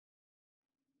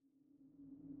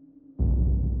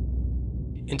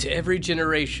Into every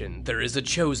generation, there is a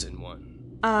chosen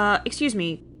one. Excuse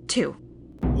me, 2.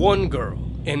 One girl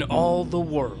in all the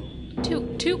world.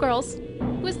 Two girls.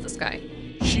 Who is this guy?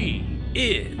 She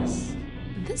is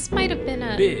This might have been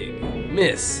a... Big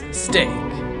Miss Steak.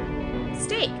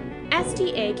 Steak.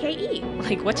 S-T-A-K-E.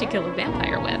 like what you kill a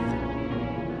vampire with.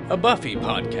 A Buffy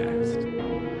podcast.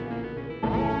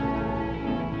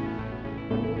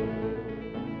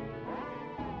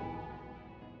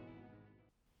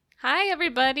 Hi,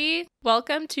 everybody.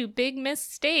 Welcome to Big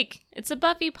Mistake. It's a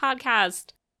Buffy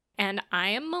podcast. And I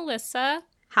am Melissa.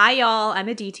 Hi, y'all. I'm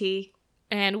Aditi.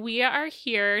 And we are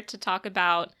here to talk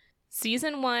about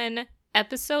Season 1,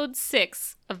 Episode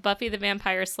 6 of Buffy the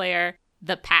Vampire Slayer,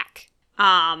 The Pack.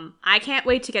 I can't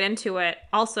wait to get into it.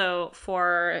 Also,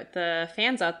 for the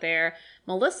fans out there,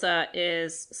 Melissa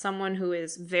is someone who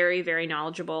is very, very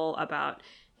knowledgeable about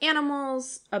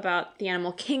animals, about the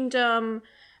animal kingdom,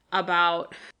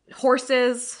 about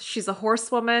horses. She's a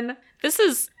horsewoman. This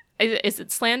is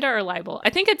it slander or libel? I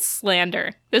think it's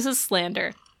slander. This is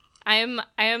slander. I am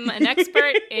an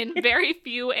expert in very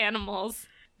few animals,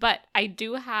 but I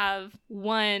do have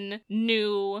one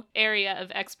new area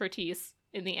of expertise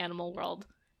in the animal world,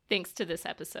 thanks to this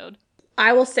episode.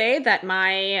 I will say that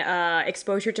my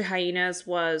exposure to hyenas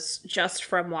was just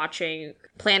from watching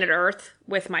Planet Earth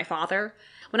with my father.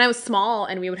 When I was small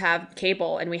and we would have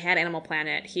cable and we had Animal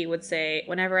Planet, he would say,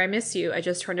 "Whenever I miss you, I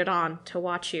just turned it on to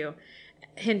watch you,"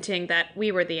 hinting that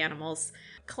we were the animals.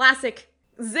 Classic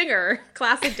zinger,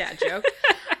 classic dad joke.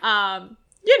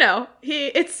 You know,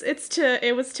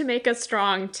 it was to make us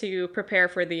strong to prepare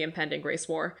for the impending race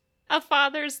war. A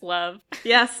father's love.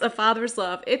 Yes, a father's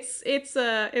love.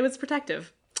 It was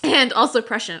protective and also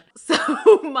prescient. So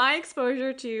my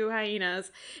exposure to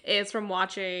hyenas is from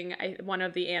watching one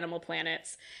of the Animal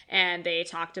Planets, and they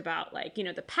talked about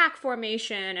the pack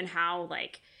formation and how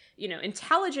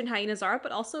intelligent hyenas are,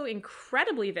 but also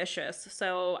incredibly vicious.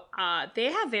 So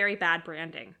they have very bad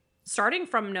branding, starting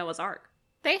from Noah's Ark.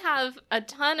 They have a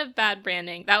ton of bad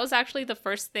branding. That was actually the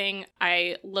first thing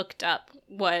I looked up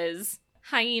was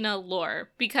hyena lore,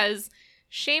 because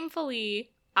shamefully,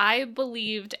 I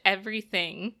believed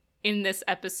everything in this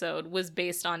episode was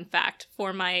based on fact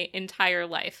for my entire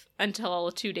life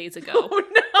until 2 days ago. Oh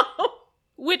no!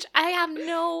 Which I have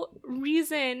no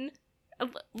reason.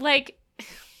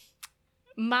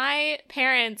 My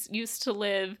parents used to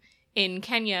live in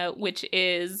Kenya, which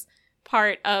is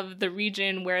part of the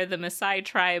region where the Maasai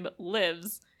tribe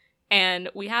lives. And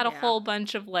we had a whole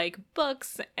bunch of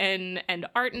books and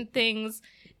art and things.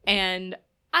 And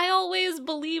I always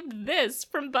believed this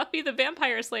from Buffy the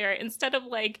Vampire Slayer instead of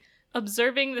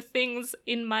observing the things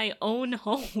in my own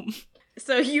home.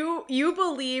 So you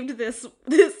believed this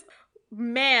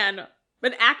man,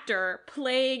 an actor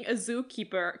playing a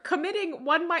zookeeper, committing,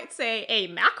 one might say, a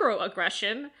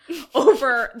macroaggression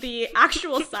over the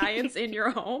actual science in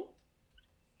your home?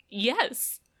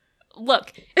 Yes.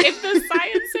 Look, if the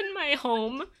science in my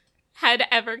home had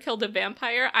ever killed a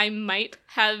vampire, I might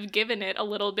have given it a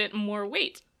little bit more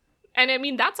weight. And I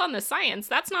mean, that's on the science.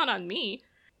 That's not on me.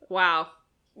 Wow.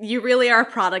 You really are a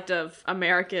product of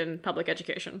American public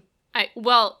education.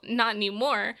 Well, not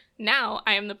anymore. Now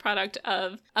I am the product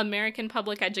of American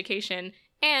public education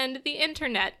and the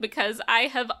internet, because I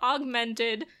have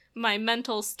augmented my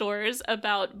mental stores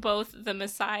about both the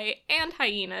Maasai and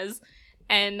hyenas.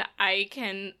 And I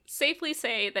can safely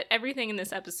say that everything in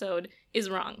this episode is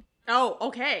wrong. Oh,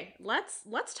 okay. Let's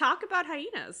talk about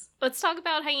hyenas. Let's talk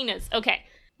about hyenas. Okay.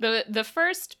 The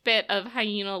first bit of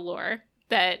hyena lore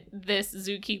that this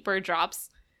zookeeper drops.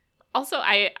 Also,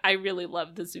 I really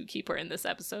love the zookeeper in this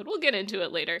episode. We'll get into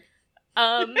it later.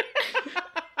 The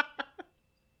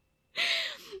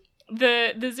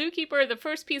zookeeper, the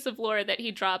first piece of lore that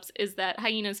he drops is that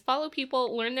hyenas follow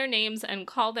people, learn their names, and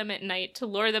call them at night to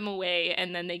lure them away,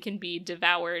 and then they can be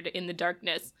devoured in the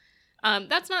darkness.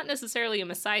 That's not necessarily a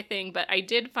Maasai thing, but I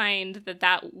did find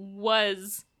that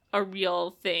was a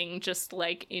real thing, just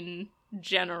in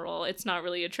general. It's not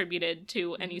really attributed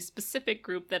to any specific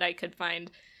group that I could find.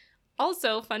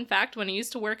 Also, fun fact, when I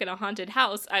used to work in a haunted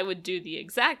house, I would do the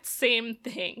exact same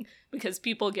thing, because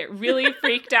people get really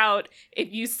freaked out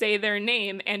if you say their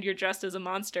name and you're dressed as a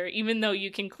monster, even though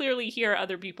you can clearly hear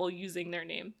other people using their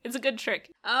name. It's a good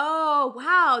trick. Oh,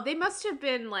 wow. They must have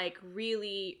been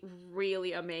really,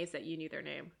 really amazed that you knew their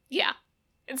name. Yeah,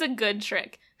 it's a good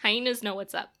trick. Hyenas know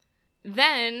what's up.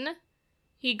 Then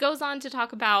he goes on to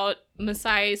talk about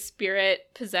Maasai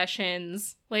spirit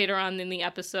possessions later on in the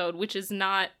episode, which is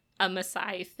not a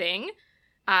Maasai thing.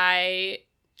 I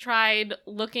tried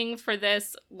looking for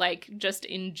this just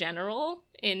in general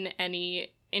in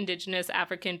any indigenous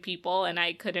African people, and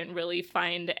I couldn't really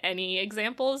find any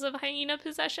examples of hyena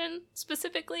possession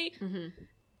specifically. Mm-hmm.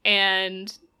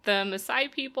 And the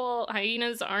Maasai people,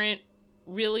 hyenas aren't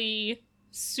really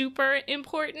super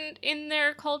important in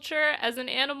their culture as an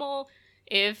animal.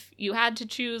 If you had to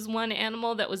choose one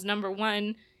animal that was number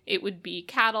one, it would be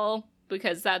cattle,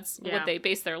 because that's what they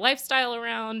base their lifestyle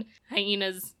around.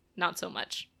 Hyenas, not so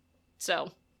much.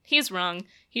 So, he's wrong.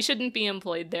 He shouldn't be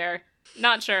employed there.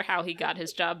 Not sure how he got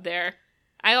his job there.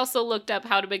 I also looked up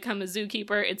how to become a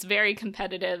zookeeper. It's very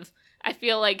competitive. I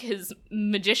feel like his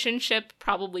magicianship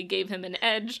probably gave him an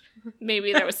edge.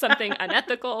 Maybe there was something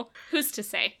unethical. Who's to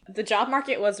say? The job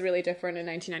market was really different in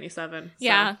 1997. So.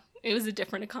 Yeah, it was a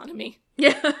different economy.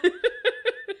 Yeah.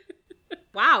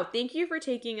 Wow, thank you for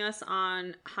taking us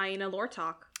on hyena lore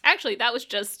talk. Actually, that was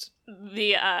just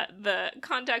the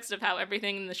context of how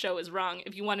everything in the show is wrong.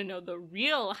 If you want to know the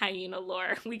real hyena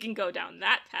lore, we can go down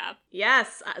that path.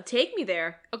 Yes, take me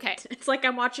there. Okay. It's like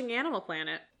I'm watching Animal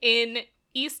Planet. In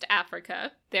East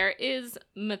Africa, there is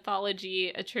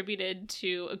mythology attributed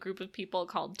to a group of people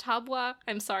called Tabwa.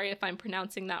 I'm sorry if I'm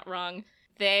pronouncing that wrong.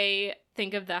 They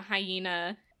think of the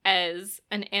hyena as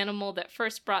an animal that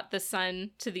first brought the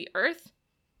sun to the earth.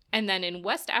 And then in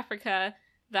West Africa,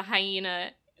 the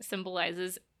hyena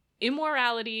symbolizes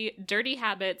immorality, dirty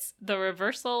habits, the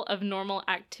reversal of normal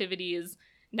activities,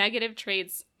 negative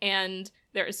traits, and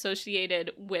they're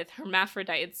associated with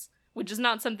hermaphrodites, which is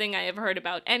not something I have heard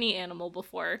about any animal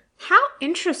before. How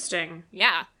interesting.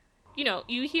 Yeah. You know,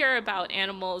 you hear about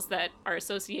animals that are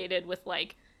associated with,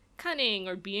 like, cunning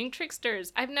or being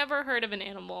tricksters. I've never heard of an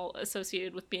animal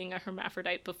associated with being a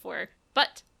hermaphrodite before.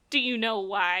 But do you know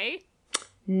why?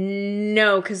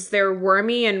 No, because they're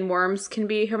wormy and worms can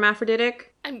be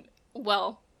hermaphroditic.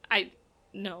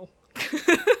 No.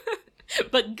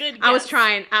 But good guess. I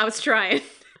was trying.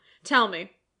 Tell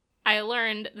me. I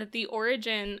learned that the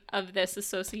origin of this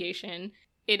association,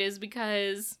 it is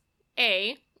because,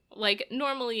 like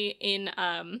normally in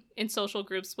social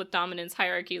groups with dominance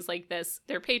hierarchies like this,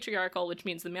 they're patriarchal, which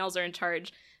means the males are in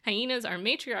charge. Hyenas are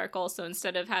matriarchal, so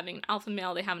instead of having an alpha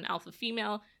male, they have an alpha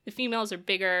female. The females are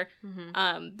bigger.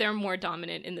 Mm-hmm. They're more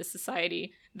dominant in this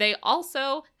society. They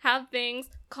also have things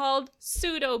called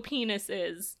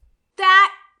pseudo-penises.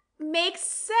 That makes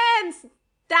sense.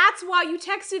 That's why you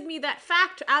texted me that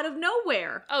fact out of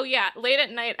nowhere. Oh yeah, late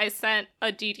at night I sent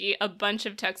Aditi a bunch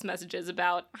of text messages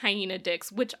about hyena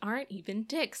dicks, which aren't even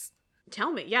dicks.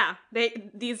 Tell me, yeah.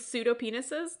 These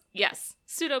pseudo-penises? Yes,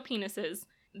 pseudo-penises.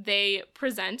 They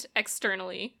present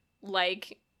externally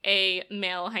like a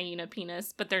male hyena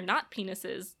penis, but they're not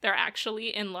penises. They're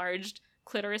actually enlarged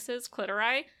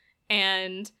clitori,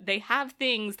 and they have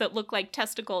things that look like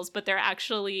testicles, but they're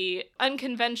actually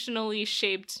unconventionally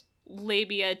shaped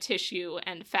labia, tissue,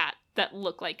 and fat that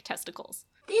look like testicles.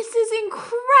 This is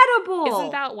incredible!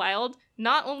 Isn't that wild?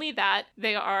 Not only that,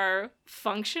 they are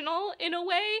functional in a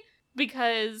way,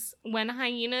 because when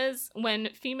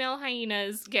female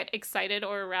hyenas get excited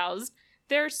or aroused,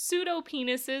 their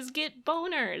pseudo-penises get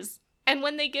boners. And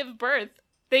when they give birth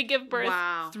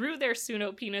through their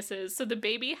pseudo-penises, so the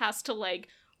baby has to, like,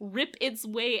 rip its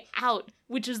way out,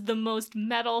 which is the most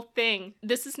metal thing.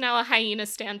 This is now a Hyena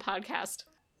Stan podcast.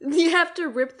 You have to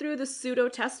rip through the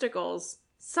pseudo-testicles.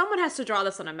 Someone has to draw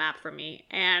this on a map for me,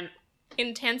 and...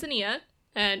 In Tanzania,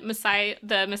 the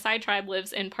Maasai tribe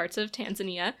lives in parts of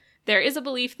Tanzania. There is a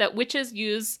belief that witches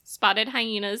use spotted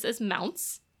hyenas as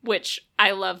mounts, which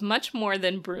I love much more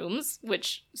than brooms,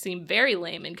 which seem very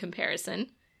lame in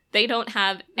comparison. They don't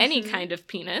have any kind of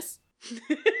penis.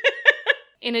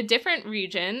 In a different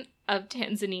region of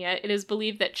Tanzania, it is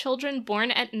believed that children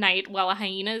born at night while a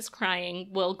hyena is crying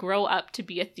will grow up to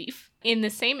be a thief. In the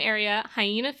same area,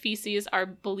 hyena feces are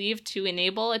believed to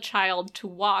enable a child to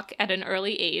walk at an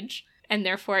early age, and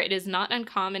therefore it is not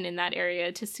uncommon in that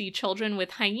area to see children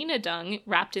with hyena dung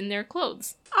wrapped in their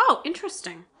clothes. Oh,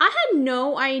 interesting. I had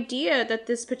no idea that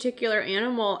this particular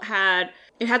animal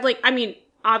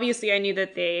obviously I knew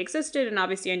that they existed, and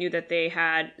obviously I knew that they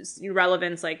had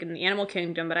relevance, like, in the animal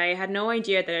kingdom, but I had no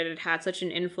idea that it had such an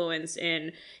influence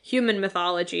in human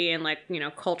mythology and, like, you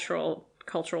know, cultural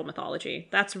mythology.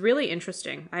 That's really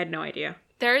interesting. I had no idea.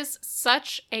 There's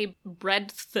such a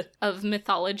breadth of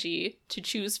mythology to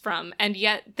choose from, and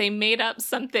yet they made up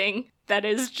something that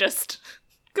is just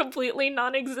completely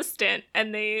non-existent,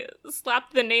 and they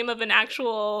slapped the name of an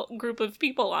actual group of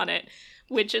people on it,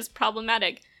 which is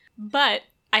problematic. But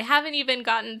I haven't even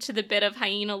gotten to the bit of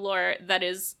hyena lore that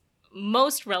is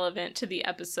most relevant to the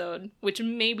episode, which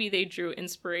maybe they drew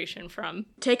inspiration from.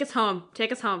 Take us home.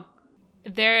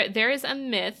 There is a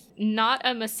myth, not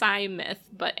a Maasai myth,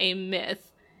 but a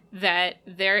myth, that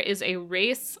there is a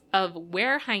race of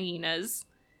were-hyenas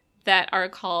that are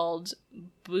called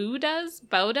Buddhas.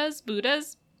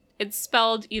 It's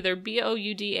spelled either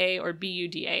Bouda or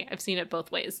Buda. I've seen it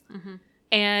both ways. Mm-hmm.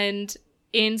 And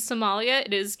in Somalia,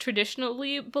 it is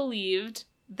traditionally believed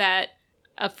that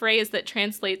a phrase that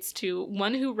translates to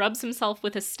one who rubs himself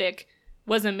with a stick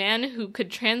was a man who could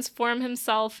transform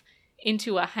himself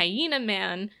into a hyena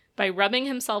man by rubbing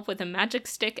himself with a magic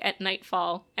stick at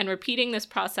nightfall, and repeating this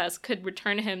process could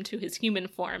return him to his human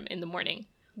form in the morning.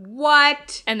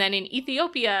 What? And then in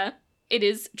Ethiopia, it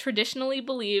is traditionally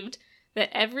believed that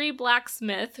every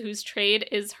blacksmith whose trade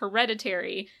is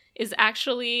hereditary is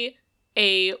actually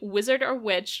a wizard or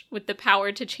witch with the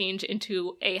power to change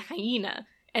into a hyena.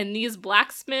 And these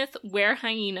blacksmith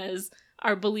were-hyenas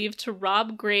are believed to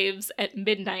rob graves at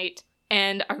midnight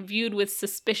and are viewed with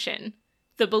suspicion.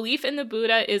 The belief in the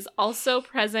Buddha is also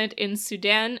present in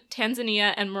Sudan,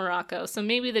 Tanzania, and Morocco. So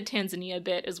maybe the Tanzania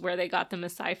bit is where they got the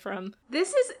Maasai from.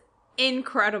 This is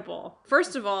incredible.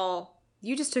 First of all,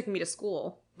 you just took me to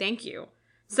school. Thank you.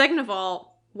 Second of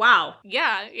all, wow.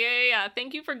 Yeah.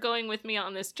 Thank you for going with me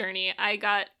on this journey.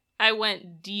 I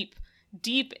went deep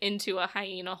into a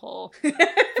hyena hole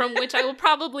from which I will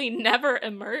probably never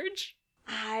emerge.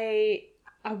 I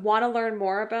want to learn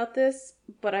more about this,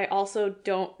 but I also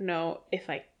don't know if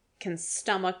I can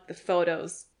stomach the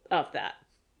photos of that.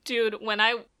 Dude, when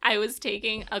I was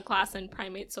taking a class in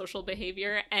primate social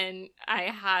behavior and I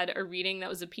had a reading that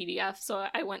was a PDF, so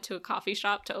I went to a coffee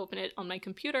shop to open it on my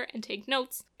computer and take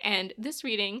notes. And this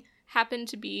reading happened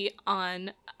to be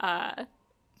on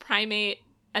primate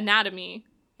anatomy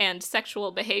and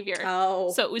sexual behavior. Oh.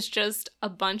 So it was just a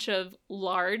bunch of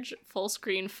large full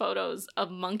screen photos of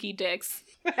monkey dicks.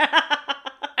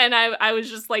 And I was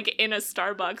just like in a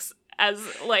Starbucks as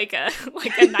like a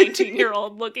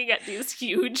 19-year-old looking at these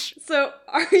huge. So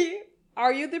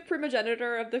are you the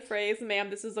primogenitor of the phrase, ma'am,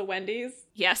 this is a Wendy's?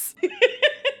 Yes.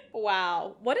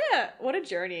 Wow. What a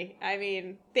journey. I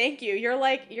mean, thank you.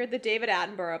 You're the David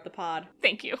Attenborough of the pod.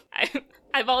 Thank you.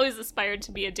 I've always aspired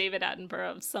to be a David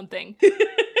Attenborough of something.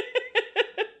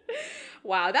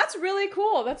 Wow, that's really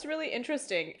cool. That's really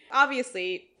interesting.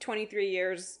 Obviously, 23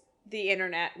 years, the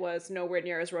internet was nowhere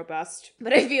near as robust,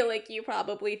 but I feel like you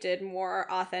probably did more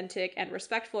authentic and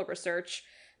respectful research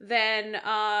than,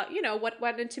 what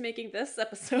went into making this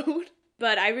episode.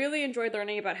 But I really enjoyed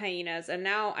learning about hyenas, and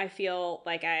now I feel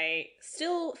like I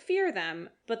still fear them,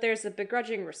 but there's a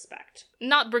begrudging respect.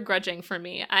 Not begrudging for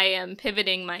me. I am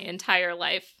pivoting my entire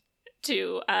life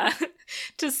to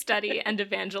study and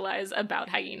evangelize about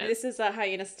hyenas. This is a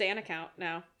hyena stan account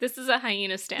now. This is a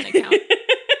hyena stan account.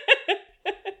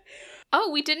 Oh,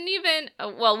 we didn't even...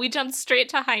 we jumped straight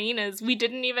to hyenas. We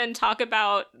didn't even talk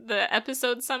about the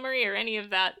episode summary or any of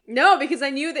that. No, because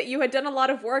I knew that you had done a lot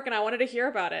of work and I wanted to hear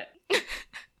about it.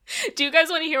 Do you guys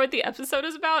want to hear what the episode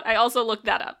is about? I also looked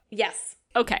that up. Yes.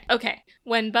 Okay.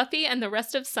 When Buffy and the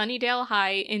rest of Sunnydale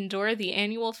High endure the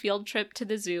annual field trip to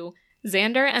the zoo,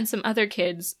 Xander and some other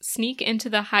kids sneak into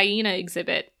the hyena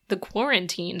exhibit, the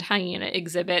quarantined hyena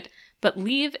exhibit, but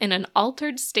leave in an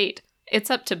altered state.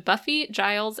 It's up to Buffy,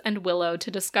 Giles, and Willow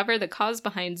to discover the cause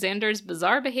behind Xander's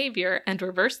bizarre behavior and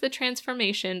reverse the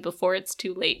transformation before it's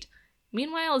too late.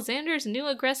 Meanwhile, Xander's new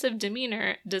aggressive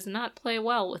demeanor does not play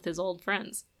well with his old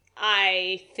friends.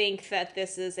 I think that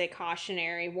this is a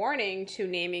cautionary warning to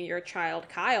naming your child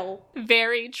Kyle.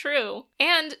 Very true.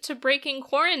 And to breaking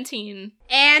quarantine.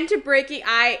 And to breaking...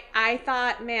 I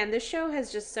thought, man, this show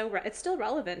has just it's still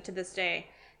relevant to this day.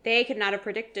 They could not have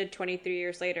predicted 23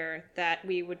 years later that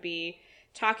we would be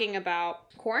talking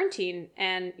about quarantine,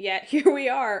 and yet here we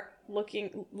are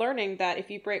learning that if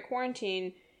you break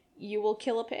quarantine, you will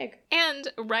kill a pig. And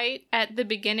right at the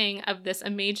beginning of this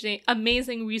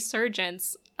amazing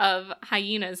resurgence of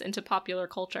hyenas into popular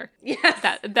culture.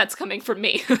 Yes. That's coming from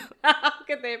me. How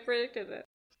could they have predicted it?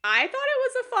 I thought it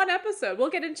was a fun episode. We'll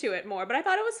get into it more, but I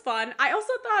thought it was fun. I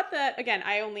also thought that, again,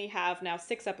 I only have now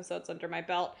 6 episodes under my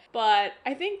belt, but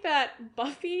I think that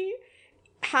Buffy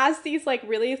has these, like,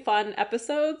 really fun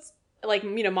episodes, like,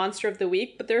 Monster of the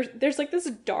Week, but there's like,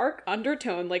 this dark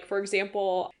undertone. Like, for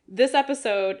example, this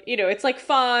episode, it's, like,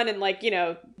 fun, and, like,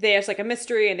 there's, like, a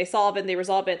mystery, and they solve it, and they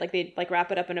resolve it, like, they, like,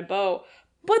 wrap it up in a bow.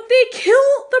 But they kill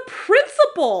the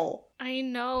principal! I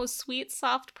know, sweet,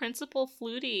 soft Principal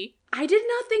Flutie. I did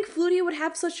not think Flutie would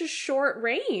have such a short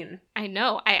reign. I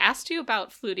know. I asked you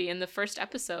about Flutie in the first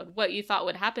episode, what you thought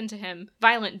would happen to him.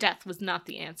 Violent death was not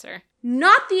the answer.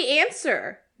 Not the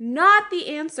answer. not the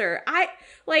answer.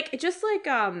 Just like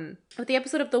with the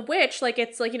episode of The Witch, like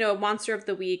it's like, you know, monster of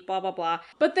the week, blah blah blah.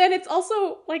 But then it's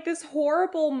also like this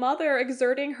horrible mother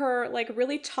exerting her like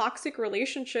really toxic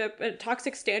relationship and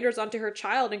toxic standards onto her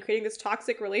child and creating this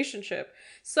toxic relationship.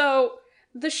 So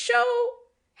the show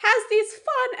has these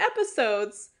fun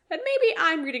episodes, and maybe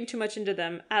I'm reading too much into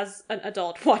them as an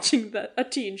adult watching a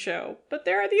teen show, but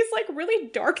there are these like really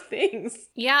dark things.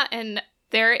 Yeah, and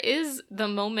there is the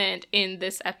moment in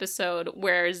this episode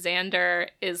where Xander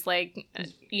is like,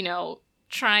 you know,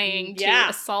 trying to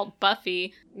assault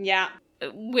Buffy. Yeah.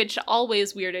 Which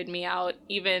always weirded me out,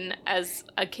 even as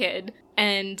a kid.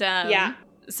 And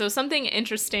so something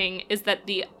interesting is that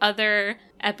the other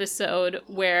episode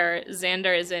where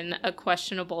Xander is in a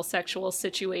questionable sexual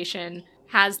situation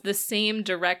has the same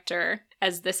director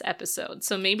as this episode.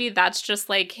 So maybe that's just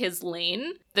like his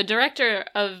lane. The director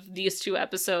of these two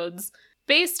episodes,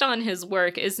 based on his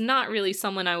work, is not really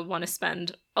someone I would want to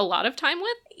spend a lot of time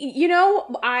with. You know,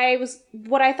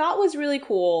 what I thought was really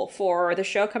cool for the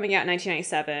show coming out in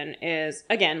 1997 is,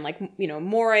 again, like, you know,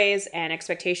 mores and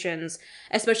expectations,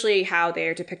 especially how they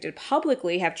are depicted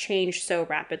publicly, have changed so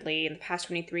rapidly in the past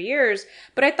 23 years.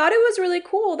 But I thought it was really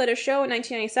cool that a show in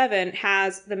 1997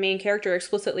 has the main character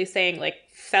explicitly saying, like,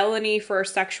 felony for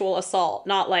sexual assault,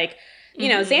 not like, you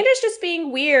know, Xander's just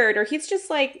being weird, or he's just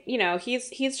like, you know, he's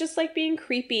just like being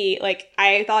creepy. Like,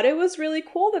 I thought it was really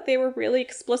cool that they were really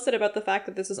explicit about the fact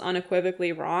that this is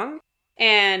unequivocally wrong.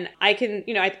 And I can,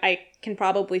 you know, I can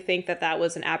probably think that that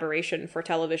was an aberration for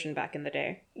television back in the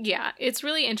day. Yeah, it's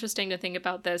really interesting to think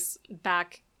about this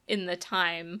back in the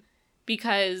time,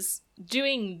 because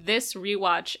doing this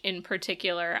rewatch in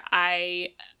particular,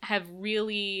 I have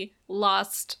really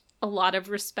lost a lot of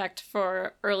respect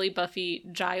for early Buffy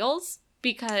Giles,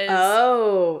 because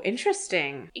oh,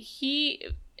 interesting. He,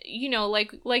 you know,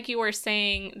 like you were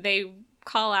saying, they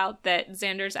call out that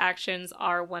Xander's actions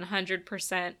are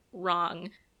 100%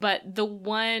 wrong, but the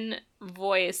one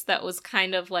voice that was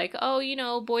kind of like, oh, you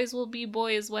know, boys will be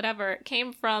boys, whatever,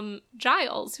 came from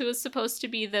Giles, who is supposed to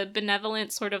be the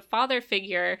benevolent sort of father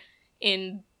figure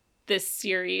in this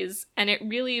series, and it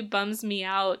really bums me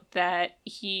out that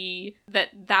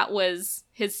that was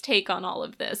his take on all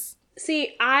of this.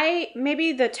 See,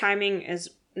 maybe the timing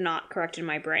is not correct in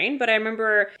my brain, but I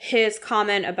remember his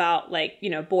comment about, like, you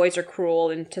know, boys are cruel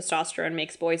and testosterone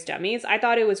makes boys dummies. I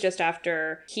thought it was just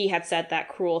after he had said that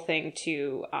cruel thing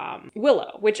to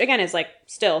Willow, which again is like,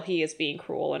 still he is being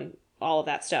cruel and all of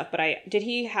that stuff. But did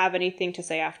he have anything to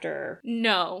say after?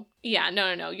 No. Yeah,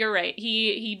 no. You're right.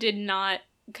 He did not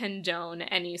condone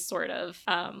any sort of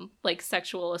like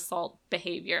sexual assault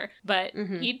behavior, but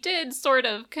he did sort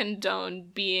of condone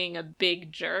being a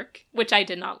big jerk, which I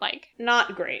did not like.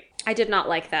 Not great. I did not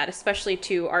like that, especially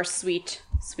to our sweet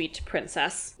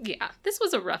princess. Yeah, this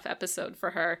was a rough episode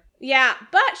for her. Yeah,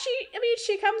 but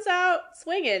she comes out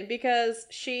swinging because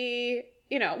she,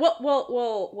 you know,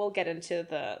 we'll get into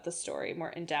the story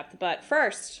more in depth, but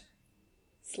first,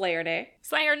 Slayer Day.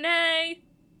 Slayer Nay!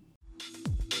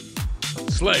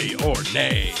 Slay or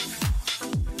nay.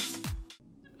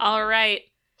 All right.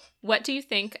 What do you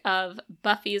think of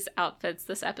Buffy's outfits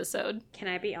this episode? Can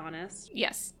I be honest?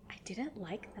 Yes. I didn't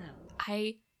like them.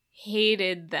 I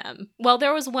hated them. Well,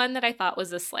 there was one that I thought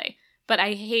was a slay, but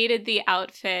I hated the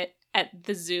outfit at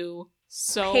the zoo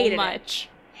so much.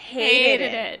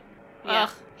 Hated it. Yeah.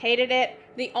 Ugh. Hated it.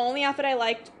 The only outfit I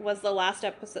liked was the last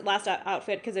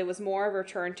outfit, because it was more of a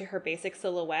return to her basic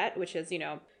silhouette, which is, you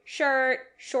know, shirt,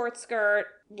 short skirt,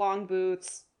 long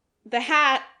boots. The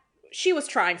hat, she was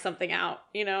trying something out,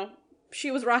 you know? She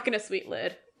was rocking a sweet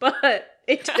lid, but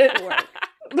it didn't work.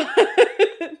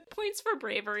 Points for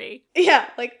bravery. Yeah,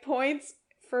 like points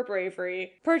for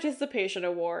bravery, participation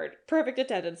award, perfect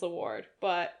attendance award,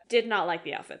 but did not like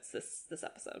the outfits this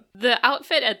episode. The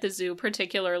outfit at the zoo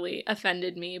particularly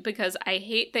offended me because I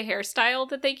hate the hairstyle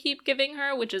that they keep giving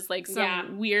her, which is like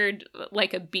some weird,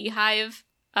 like a beehive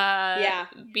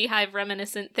beehive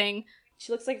reminiscent thing.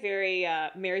 She looks like very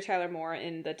Mary Tyler Moore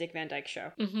in the Dick Van Dyke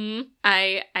Show.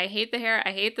 I hate the hair.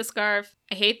 I hate the scarf.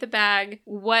 I hate the bag.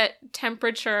 What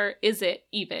temperature is it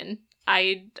even?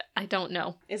 I don't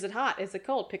know. Is it hot? Is it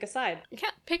cold? Pick a side. Yeah,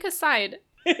 pick a side.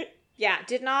 Yeah,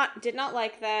 did not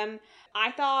like them.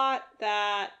 I thought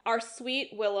that our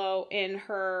sweet Willow in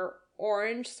her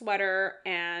orange sweater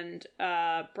and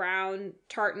brown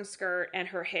tartan skirt and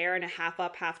her hair in a half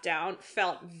up, half down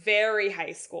felt very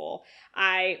high school.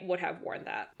 I would have worn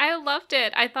that. I loved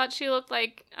it. I thought she looked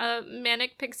like a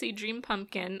manic pixie dream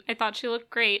pumpkin. I thought she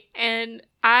looked great. And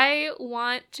I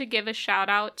want to give a shout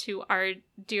out to our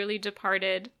dearly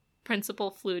departed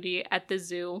Principal Flutie at the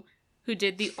zoo, who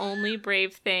did the only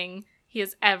brave thing he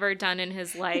has ever done in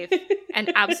his life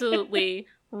and absolutely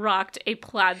rocked a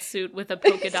plaid suit with a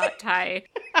polka dot tie.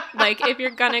 Like, if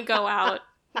you're gonna go out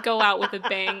with a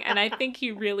bang, and I think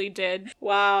he really did.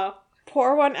 Wow.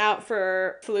 Pour one out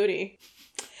for Flutie.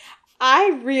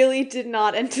 I really did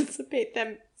not anticipate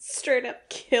them straight up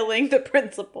killing the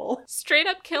principal. Straight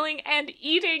up killing and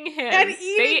eating him. And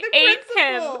eating they ate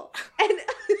principal. And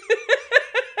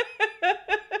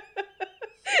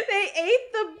they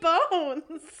ate the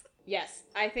bones. Yes,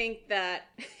 I think that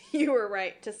you were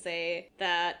right to say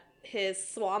that his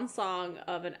swan song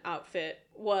of an outfit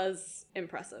was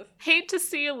impressive. Hate to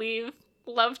see you leave.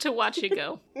 Love to watch you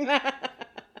go.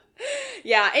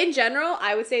 Yeah, in general,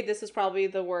 I would say this is probably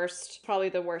the worst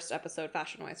episode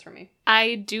fashion-wise for me.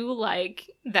 I do like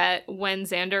that when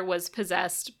Xander was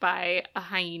possessed by a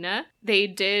hyena, they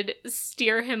did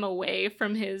steer him away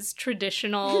from his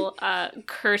traditional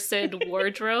cursed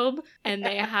wardrobe, and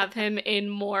they have him in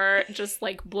more just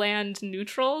like bland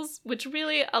neutrals, which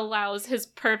really allows his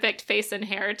perfect face and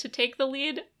hair to take the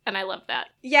lead. And I love that.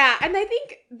 Yeah, and I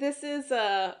think this is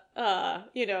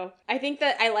I think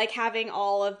that I like having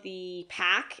all of the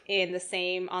pack in the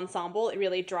same ensemble. It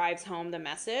really drives home the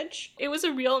message. It was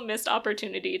a real missed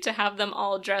opportunity to have them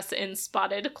all dress in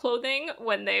spotted clothing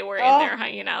when they were in their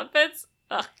hyena outfits.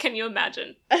 Ugh, can you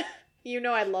imagine? You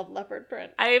know I love leopard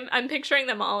print. I'm picturing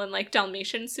them all in like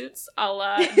Dalmatian suits, a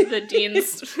la the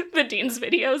Dean's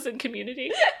videos in Community.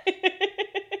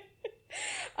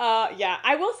 Yeah,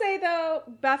 I will say though,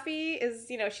 Buffy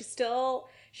is,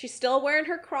 she's still wearing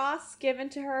her cross given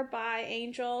to her by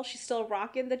Angel. She's still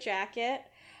rocking the jacket.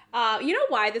 You know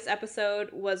why this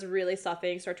episode was really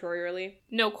suffering sartorially?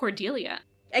 No Cordelia.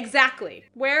 Exactly.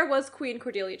 Where was Queen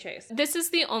Cordelia Chase? This is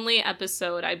the only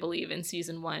episode, I believe, in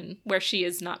season 1 where she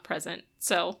is not present.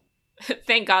 So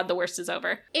thank God the worst is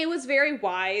over. It was very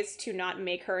wise to not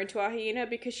make her into a hyena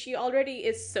because she already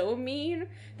is so mean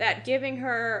that giving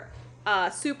her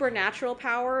supernatural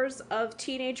powers of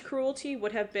teenage cruelty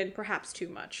would have been perhaps too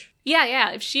much. Yeah.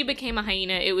 If she became a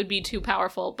hyena, it would be too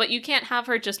powerful. But you can't have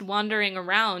her just wandering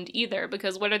around either,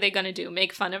 because what are they going to do?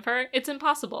 Make fun of her? It's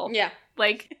impossible. Yeah.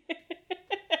 Like,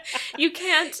 you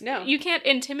can't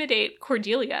intimidate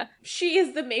Cordelia. She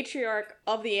is the matriarch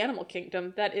of the animal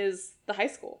kingdom that is the high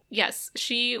school. Yes,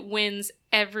 she wins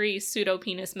every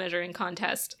pseudo-penis measuring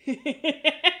contest.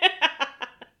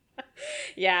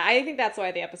 Yeah, I think that's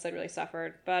why the episode really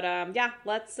suffered. But yeah,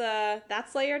 let's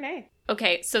that's Slay or Nay.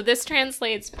 Okay, so this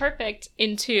translates perfect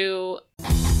into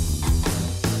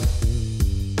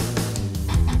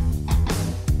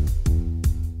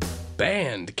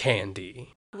Band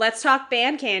Candy. Let's talk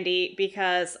Band Candy,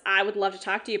 because I would love to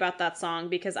talk to you about that song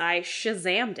because I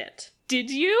Shazammed it. Did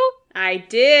you? I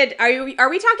did. Are we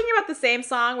talking about the same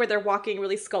song where they're walking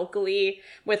really skulkily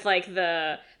with like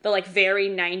the like very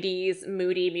 90s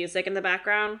moody music in the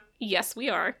background? Yes, we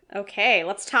are. Okay,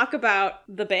 let's talk about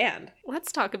the band.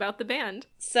 Let's talk about the band.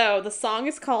 So the song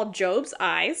is called Job's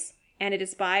Eyes, and it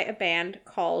is by a band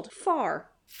called Far.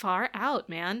 Far Out,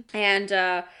 man.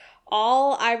 And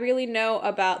all I really know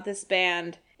about this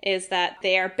band is that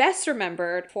they are best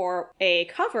remembered for a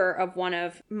cover of one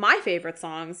of my favorite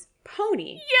songs,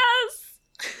 Pony. Yes!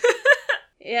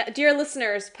 Yeah, dear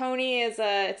listeners, Pony is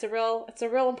it's a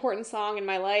real important song in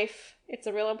my life. It's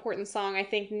a real important song. I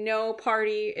think no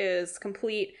party is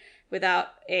complete without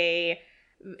a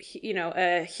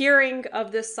hearing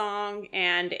of this song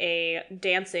and a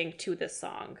dancing to this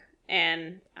song.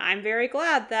 And I'm very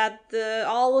glad that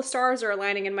all the stars are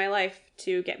aligning in my life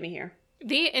to get me here.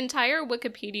 The entire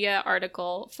Wikipedia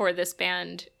article for this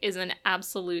band is an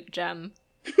absolute gem.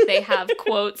 They have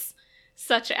quotes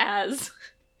such as,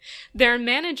 their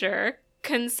manager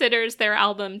considers their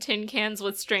album Tin Cans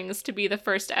with Strings to be the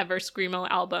first ever Screamo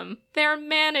album. Their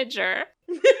manager.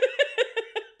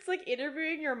 It's like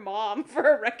interviewing your mom for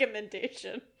a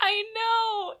recommendation. I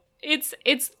know!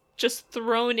 It's just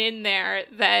thrown in there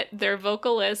that their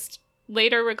vocalist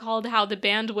later recalled how the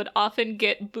band would often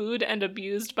get booed and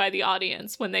abused by the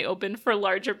audience when they opened for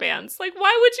larger bands. Like,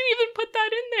 why would you even put that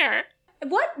in there?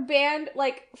 What band,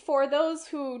 like, for those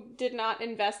who did not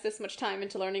invest this much time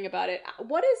into learning about it,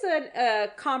 what is a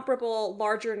comparable,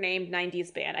 larger named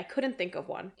 90s band? I couldn't think of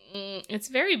one. It's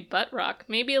very butt rock.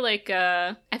 Maybe like,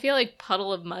 I feel like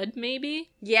Puddle of Mud, maybe?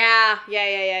 Yeah.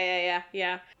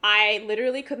 I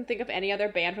literally couldn't think of any other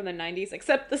band from the 90s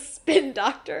except the Spin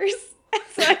Doctors.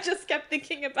 So I just kept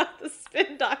thinking about the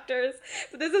Spin Doctors.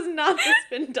 But this is not the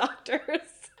Spin Doctors.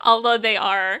 Although they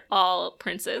are all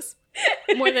princes.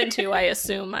 More than 2, I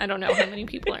assume. I don't know how many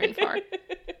people are in Far.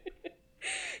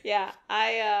 Yeah,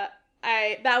 I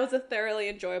that was a thoroughly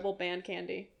enjoyable Band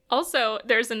Candy. Also,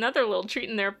 there's another little treat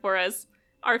in there for us.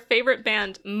 our favorite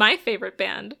band, my favorite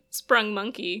band, Sprung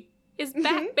Monkey, is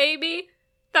back, baby.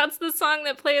 That's the song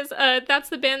that plays, that's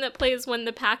the band that plays when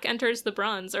the pack enters the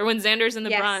bronze, or when Xander's in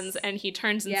the bronze and he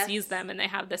turns and sees them and they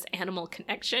have this animal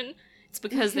connection. It's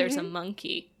because there's a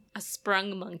monkey, a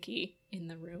sprung monkey in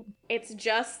the room. It's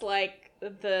just like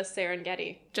the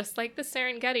Serengeti. Just like the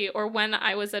Serengeti, or when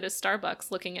I was at a Starbucks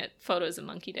looking at photos of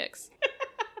monkey dicks.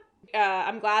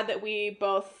 I'm glad that we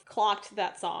both clocked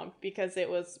that song because it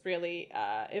was really,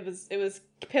 it was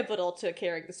pivotal to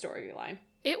carrying the storyline.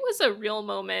 It was a real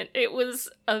moment. It was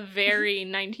a very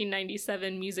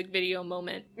 1997 music video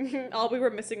moment. All we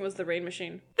were missing was the rain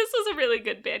machine. This was a really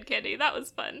good band, Candy. That was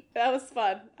fun. That was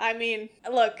fun. I mean,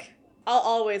 look, I'll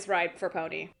always ride for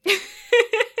Pony.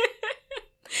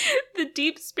 The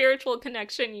deep spiritual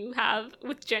connection you have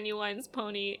with Genuine's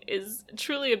pony is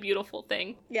truly a beautiful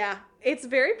thing. Yeah, it's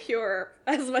very pure,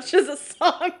 as much as a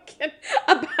song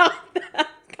about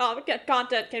that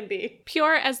content can be.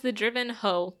 Pure as the driven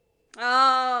hoe.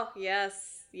 Oh,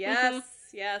 yes, yes.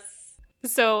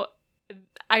 So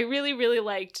I really, really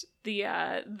liked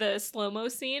the slow-mo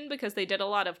scene because they did a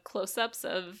lot of close-ups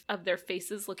of their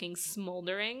faces looking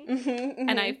smoldering.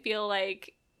 And I feel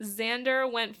like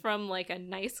Xander went from like a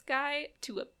nice guy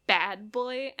to a bad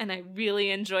boy, and I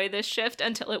really enjoy this shift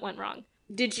until it went wrong.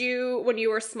 Did you, when you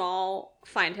were small,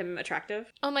 find him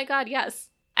attractive? Oh my god, yes.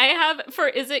 I have, for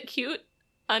Is It Cute?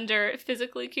 Under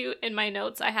physically cute in my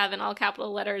notes, I have in all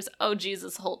capital letters, "Oh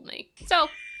Jesus, hold me." So,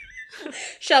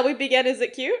 shall we begin? Is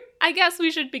it cute? I guess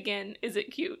we should begin. Is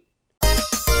it cute?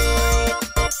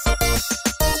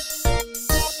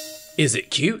 Is it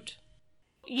cute?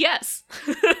 Yes.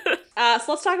 So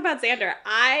let's talk about Xander.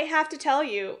 I have to tell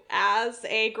you, as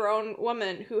a grown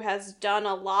woman who has done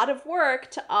a lot of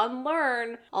work to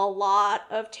unlearn a lot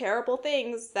of terrible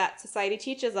things that society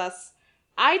teaches us,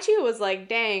 I too was like,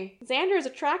 dang, Xander is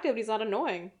attractive, but he's not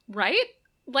annoying. Right?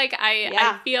 Like,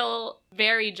 I feel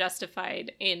very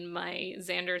justified in my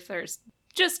Xander thirst,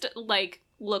 just like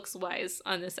looks-wise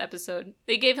on this episode.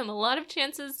 They gave him a lot of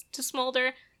chances to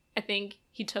smolder. I think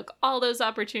he took all those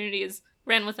opportunities,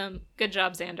 ran with them. Good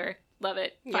job, Xander. Love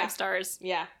it. 5 stars.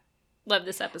 Yeah. Love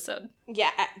this episode.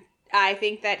 Yeah, I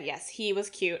think that, yes, he was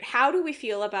cute. How do we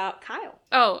feel about Kyle?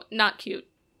 Oh, not cute.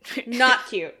 Not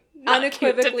cute.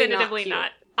 Unequivocally cute. Definitively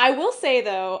not. I will say,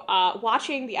 though,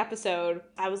 watching the episode,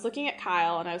 I was looking at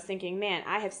Kyle and I was thinking, man,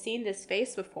 I have seen this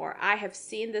face before.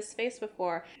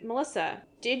 Melissa,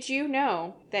 did you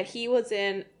know that he was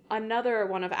in another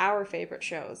one of our favorite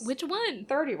shows? Which one?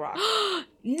 30 Rock.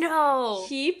 No!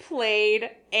 He played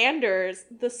Anders,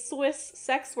 the Swiss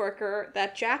sex worker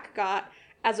that Jack got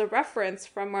as a reference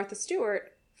from Martha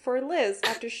Stewart for Liz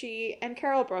after she and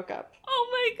Carol broke up. Oh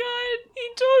my god, he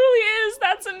totally is.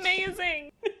 That's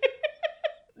amazing.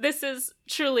 This is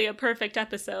truly a perfect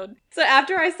episode. So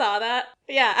after I saw that,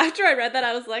 after I read that,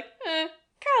 I was like,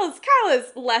 Kyle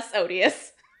is less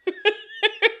odious.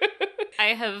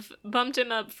 I have bumped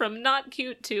him up from not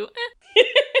cute to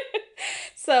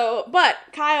So, but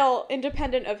Kyle,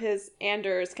 independent of his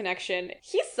Anders connection,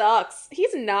 he sucks.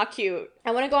 He's not cute.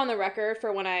 I want to go on the record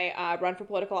for when I run for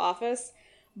political office.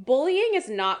 Bullying is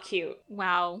not cute.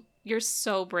 Wow, you're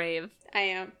so brave. I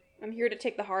am. I'm here to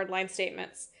take the hardline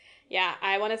statements. Yeah,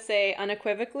 I want to say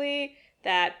unequivocally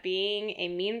that being a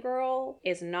mean girl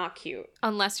is not cute.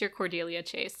 Unless you're Cordelia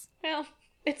Chase. Well,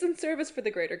 it's in service for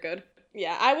the greater good.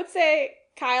 Yeah, I would say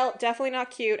Kyle, definitely not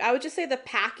cute. I would just say the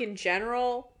pack in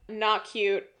general, not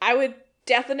cute. I would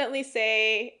definitely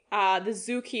say the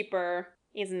zookeeper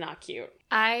is not cute.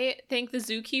 I think the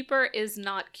zookeeper is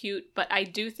not cute, but I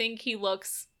do think he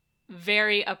looks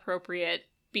very appropriate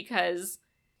because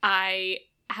I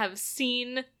have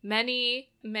seen many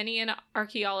an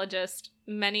archaeologist,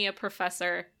 many a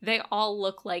professor. They all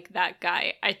look like that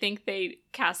guy. I think they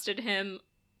casted him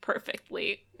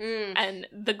perfectly. And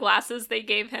the glasses they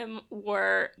gave him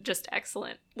were just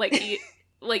excellent. Like he,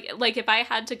 like if I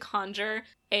had to conjure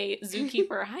a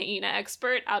zookeeper hyena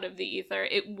expert out of the ether,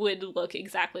 it would look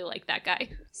exactly like that guy.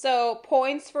 So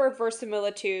points for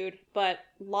verisimilitude, but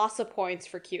lots of points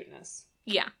for cuteness.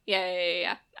 Yeah.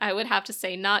 I would have to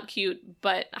say not cute,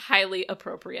 but highly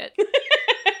appropriate.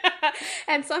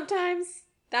 And sometimes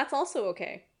that's also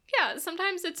okay. Yeah,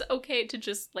 sometimes it's okay to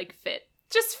just, like, fit.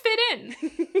 Just fit in.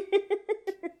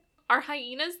 Are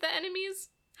hyenas the enemies?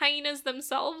 Hyenas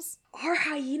themselves? Are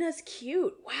hyenas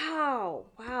cute? Wow,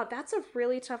 that's a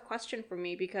really tough question for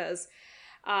me because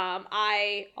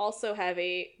I also have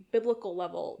a biblical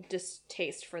level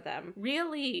distaste for them.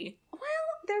 Really? Well,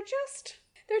 they're just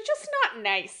not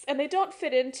nice, and they don't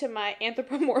fit into my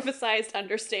anthropomorphized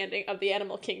understanding of the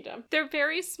animal kingdom. They're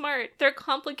very smart. They're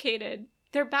complicated.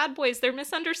 They're bad boys. They're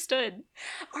misunderstood.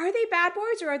 Are they bad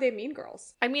boys or are they mean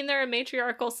girls? I mean, they're a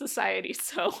matriarchal society,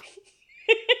 so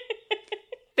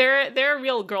they're a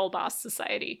real girl boss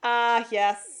society.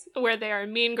 Yes. Where they are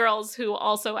mean girls who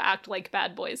also act like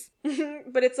bad boys.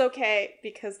 But it's okay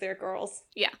because they're girls.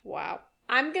 Yeah. Wow.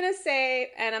 I'm gonna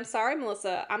say, and I'm sorry,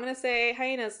 Melissa, I'm gonna say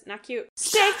hyenas, not cute.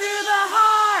 Stake through the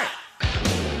heart!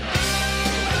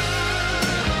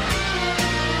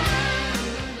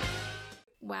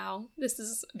 Wow, this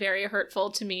is very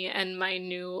hurtful to me and my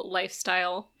new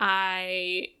lifestyle.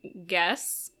 I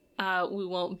guess we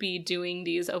won't be doing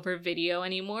these over video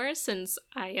anymore since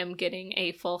I am getting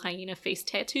a full hyena face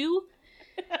tattoo.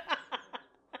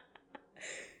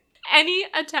 Any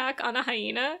attack on a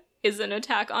hyena is an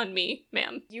attack on me,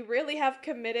 ma'am. You really have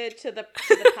committed to the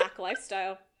pack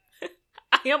lifestyle.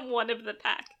 I am one of the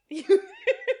pack.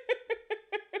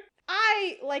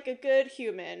 I, like a good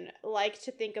human, like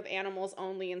to think of animals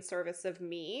only in service of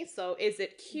me. So is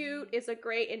it cute is a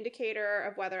great indicator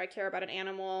of whether I care about an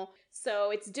animal.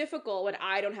 So it's difficult when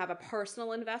I don't have a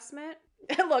personal investment.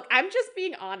 Look, I'm just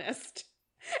being honest.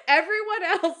 Everyone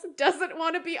else doesn't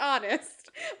want to be honest.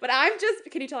 But I'm just,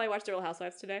 can you tell I watched The Real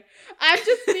Housewives today? I'm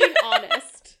just being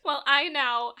honest. Well, I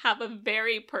now have a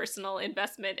very personal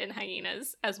investment in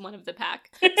hyenas as one of the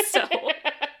pack. So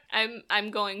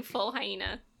I'm going full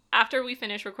hyena. After we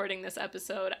finish recording this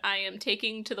episode, I am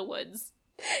taking to the woods.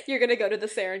 You're going to go to the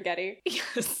Serengeti.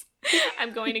 Yes.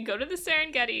 I'm going to go to the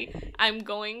Serengeti. I'm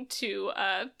going to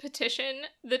petition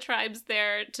the tribes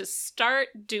there to start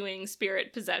doing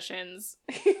spirit possessions.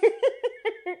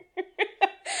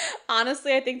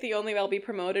 Honestly, I think the only way I'll be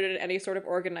promoted in any sort of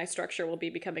organized structure will be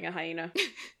becoming a hyena.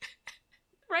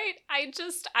 Right?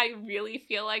 I really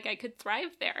feel like I could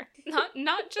thrive there.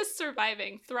 Not just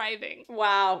surviving, thriving.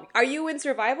 Wow. Are you in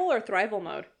survival or thrival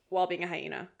mode while being a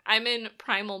hyena? I'm in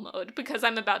primal mode because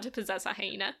I'm about to possess a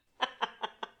hyena.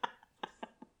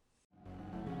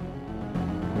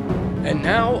 And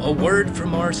now, a word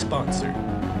from our sponsor.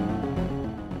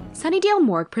 Sunnydale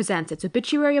Morgue presents its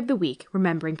Obituary of the Week,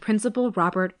 remembering Principal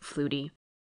Robert Flutie.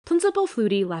 Principal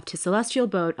Flutie left his celestial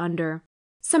abode under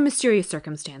some mysterious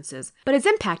circumstances, but his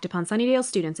impact upon Sunnydale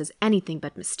students is anything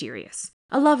but mysterious.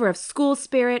 A lover of school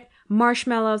spirit,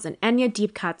 marshmallows, and Enya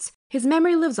deep cuts, his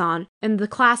memory lives on in the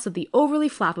class of the overly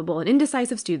flappable and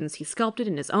indecisive students he sculpted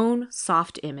in his own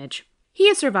soft image. He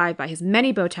is survived by his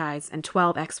many bow ties and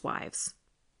 12 ex-wives.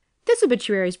 This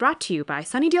obituary is brought to you by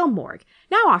Sunnydale Morgue,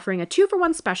 now offering a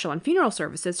 2-for-1 special on funeral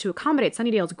services to accommodate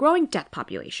Sunnydale's growing death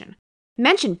population.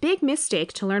 Mention Big Miss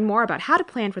Steak to learn more about how to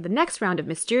plan for the next round of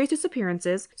mysterious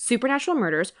disappearances, supernatural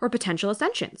murders, or potential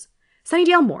ascensions.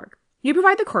 Sunnydale Morgue. You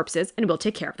provide the corpses, and we'll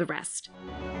take care of the rest.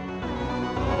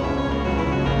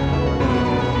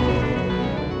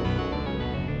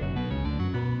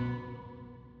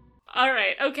 All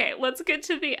right, okay, let's get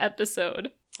to the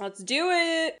episode. Let's do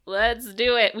it. Let's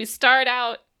do it. We start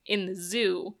out in the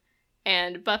zoo,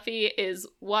 and Buffy is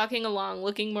walking along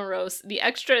looking morose. The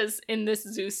extras in this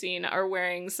zoo scene are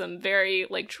wearing some very,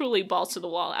 truly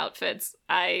balls-to-the-wall outfits.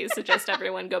 I suggest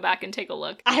everyone go back and take a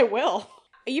look. I will.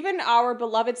 Even our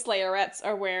beloved Slayerettes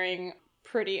are wearing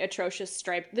pretty atrocious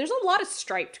striped. There's a lot of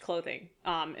striped clothing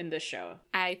in this show.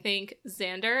 I think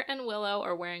Xander and Willow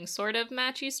are wearing sort of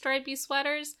matchy stripy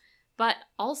sweaters, but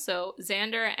also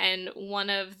Xander and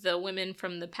one of the women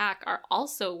from the pack are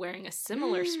also wearing a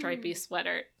similar stripy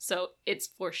sweater. So it's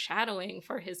foreshadowing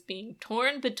for his being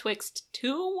torn betwixt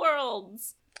two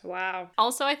worlds. Wow.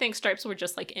 Also, I think stripes were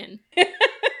just in.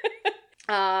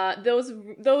 Those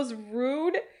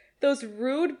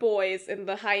rude boys in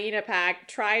the hyena pack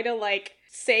try to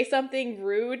say something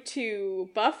rude to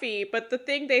Buffy, but the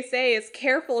thing they say is,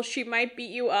 careful, she might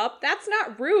beat you up. That's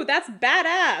not rude, that's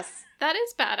badass. That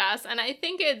is badass, and I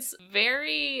think it's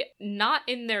very not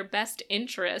in their best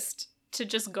interest to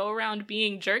just go around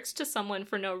being jerks to someone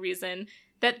for no reason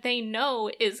that they know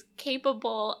is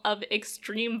capable of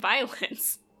extreme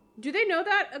violence. Do they know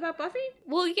that about Buffy?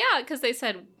 Well, yeah, because they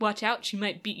said, watch out, she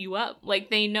might beat you up.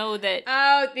 They know that...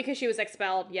 Oh, because she was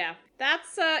expelled, yeah.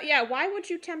 That's, why would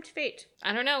you tempt fate?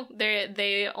 I don't know.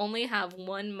 They only have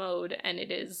one mode, and it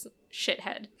is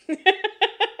shithead.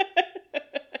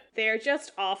 They're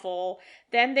just awful.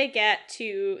 Then they get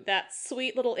to that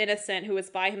sweet little innocent who is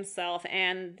by himself,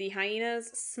 and the hyenas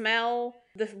smell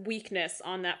the weakness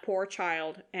on that poor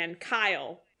child. And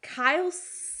Kyle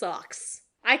sucks.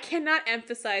 I cannot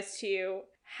emphasize to you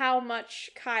how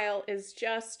much Kyle is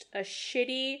just a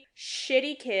shitty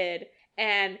kid.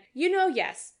 And,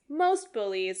 yes, most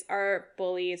bullies are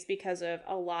bullies because of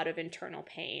a lot of internal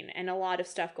pain and a lot of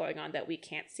stuff going on that we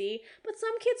can't see. But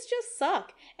some kids just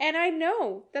suck. And I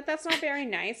know that that's not very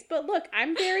nice. But look,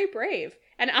 I'm very brave.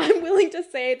 and I'm willing to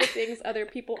say the things other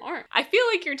people aren't. I feel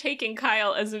like you're taking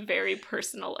Kyle as a very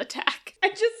personal attack. I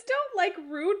just don't like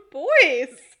rude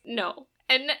boys. No.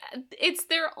 And it's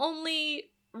their only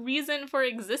reason for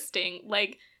existing.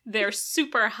 Like, they're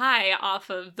super high off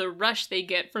of the rush they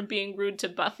get from being rude to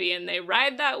Buffy, and they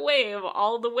ride that wave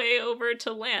all the way over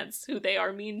to Lance, who they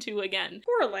are mean to again.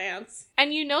 Poor Lance.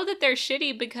 And you know that they're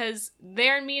shitty because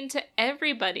they're mean to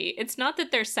everybody. It's not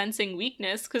that they're sensing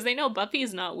weakness, because they know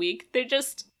Buffy's not weak. They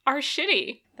just are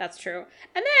shitty. That's true.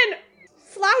 And then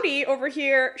Flouty over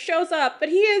here shows up, but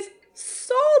he is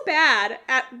so bad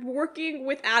at working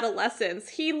with adolescents.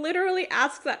 He literally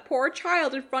asks that poor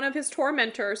child in front of his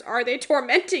tormentors, are they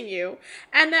tormenting you?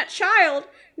 And that child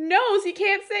knows he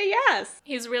can't say yes.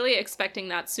 He's really expecting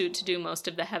that suit to do most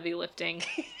of the heavy lifting.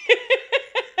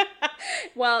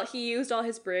 Well, he used all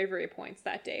his bravery points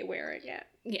that day wearing it.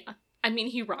 Yeah. I mean,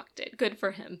 he rocked it. Good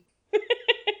for him.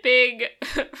 Big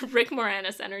Rick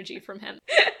Moranis energy from him.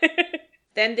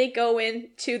 Then they go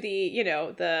into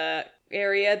the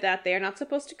area that they're not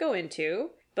supposed to go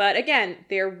into. But again,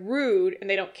 they're rude and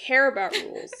they don't care about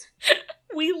rules.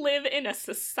 We live in a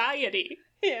society.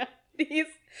 Yeah.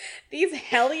 These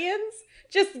hellions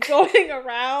just going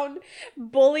around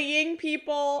bullying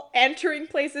people, entering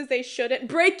places they shouldn't,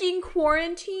 breaking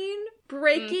quarantine.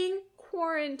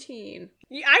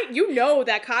 You know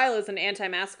that Kyle is an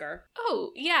anti-masker.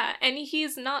 Oh, yeah, and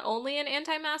he's not only an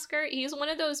anti-masker, he's one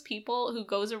of those people who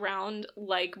goes around,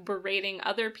 like, berating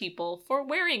other people for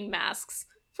wearing masks,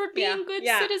 for being good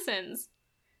citizens.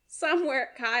 Somewhere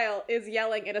Kyle is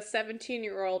yelling at a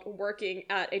 17-year-old working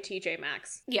at a TJ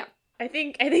Maxx. Yeah. I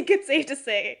think it's safe to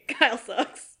say Kyle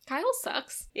sucks. Kyle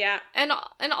sucks. Yeah. And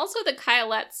also the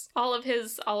Kylettes, all of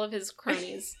his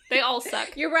cronies. They all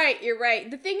suck. You're right.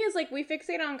 The thing is, like, we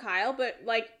fixate on Kyle, but,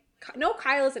 like, no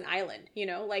Kyle is an island, you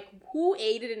know? Like, who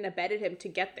aided and abetted him to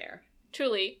get there?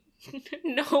 Truly.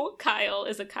 No Kyle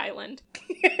is a Kyland.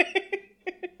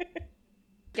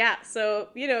 Yeah, so,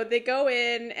 they go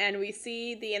in and we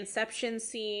see the Inception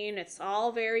scene. It's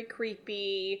all very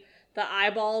creepy. The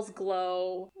eyeballs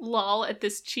glow. Lol at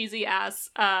this cheesy ass,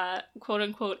 quote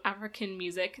unquote, African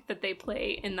music that they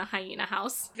play in the hyena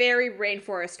house. Very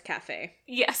Rainforest Cafe.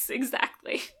 Yes,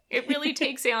 exactly. It really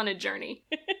takes you on a journey.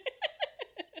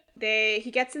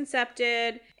 He gets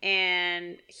incepted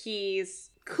and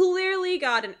he's clearly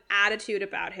got an attitude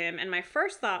about him. And my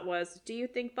first thought was, do you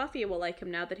think Buffy will like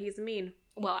him now that he's mean?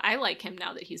 Well, I like him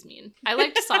now that he's mean. I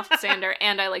liked soft Xander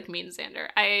and I like mean Xander.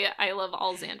 I love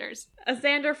all Xanders. A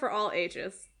Xander for all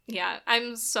ages. Yeah,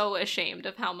 I'm so ashamed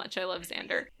of how much I love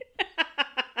Xander.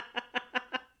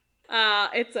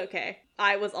 It's okay.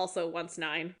 I was also once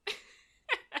 9.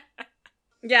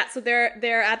 Yeah, so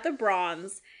they're at the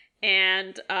Bronze,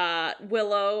 and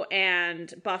Willow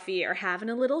and Buffy are having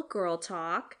a little girl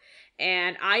talk.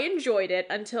 And I enjoyed it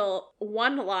until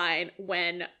one line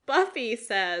when Buffy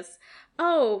says,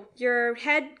 "Oh, your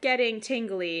head getting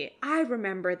tingly. I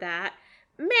remember that.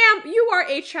 Ma'am, you are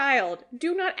a child.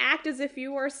 Do not act as if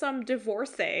you are some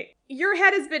divorcee. Your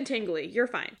head has been tingly. You're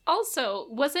fine." Also,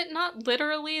 was it not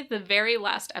literally the very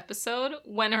last episode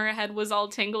when her head was all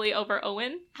tingly over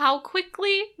Owen? How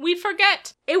quickly we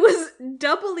forget. It was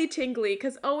doubly tingly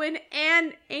because Owen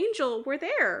and Angel were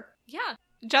there. Yeah.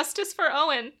 Justice for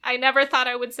Owen. I never thought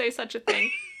I would say such a thing.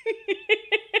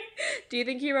 Do you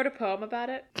think he wrote a poem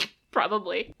about it?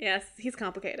 Probably. Yes, he's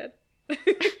complicated.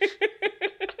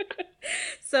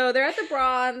 So they're at the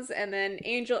Bronze, and then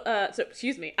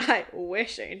I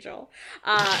wish Angel.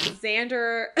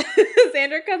 Xander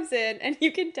comes in, and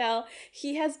you can tell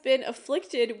he has been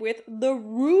afflicted with the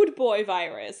rude boy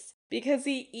virus because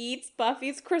he eats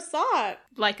Buffy's croissant.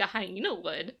 Like a hyena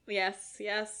would.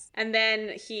 Yes. And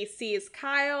then he sees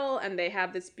Kyle, and they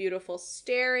have this beautiful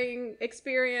staring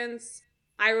experience.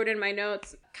 I wrote in my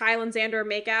notes, Kyle and Xander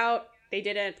make out. They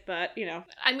didn't, but,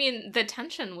 I mean, the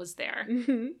tension was there.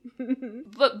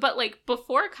 But like,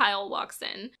 before Kyle walks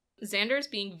in, Xander's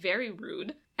being very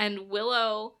rude, and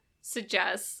Willow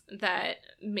suggests that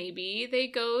maybe they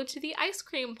go to the ice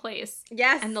cream place.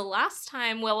 Yes. And the last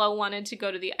time Willow wanted to go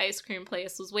to the ice cream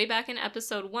place was way back in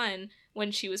episode 1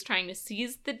 when she was trying to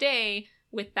seize the day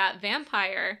with that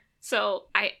vampire. So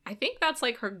I think that's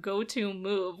like her go-to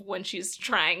move when she's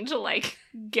trying to like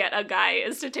get a guy,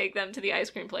 is to take them to the ice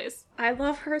cream place. I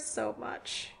love her so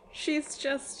much. She's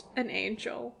just an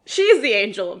angel. She's the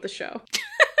angel of the show.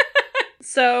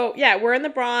 So yeah, we're in the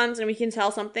Bronze and we can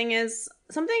tell something is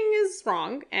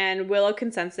wrong, and Willow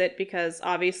can sense it because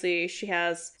obviously she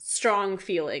has strong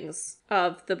feelings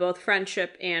of the both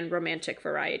friendship and romantic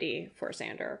variety for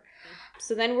Xander.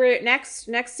 So then we're next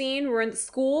scene, we're in the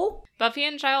school. Buffy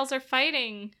and Giles are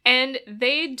fighting, and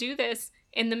they do this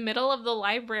in the middle of the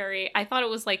library. I thought it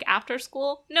was like after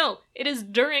school. No, it is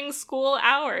during school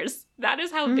hours. That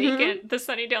is how vacant the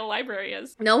Sunnydale library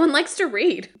is. No one likes to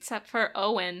read. Except for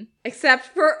Owen. Except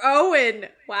for Owen.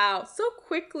 Wow, so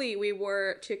quickly we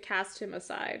were to cast him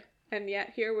aside. And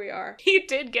yet here we are. He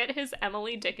did get his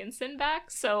Emily Dickinson back,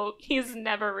 so he's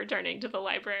never returning to the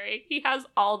library. He has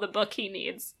all the book he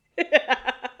needs.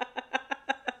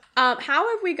 How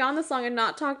have we gone this long and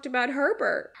not talked about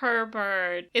Herbert?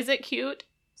 Herbert. Is it cute?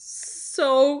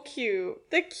 So cute.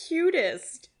 The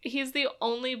cutest. He's the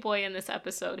only boy in this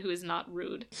episode who is not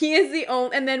rude. He is the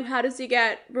only, and then how does he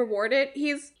get rewarded?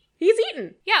 He's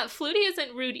eaten. Yeah, Flutie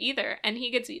isn't rude either, and he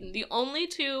gets eaten. The only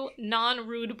two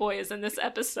non-rude boys in this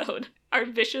episode are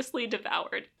viciously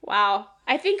devoured. Wow.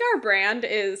 I think our brand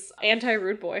is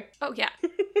anti-rude boy. Oh, yeah.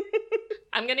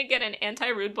 I'm gonna get an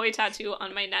anti-rude boy tattoo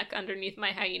on my neck underneath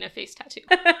my hyena face tattoo.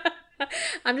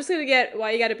 I'm just gonna get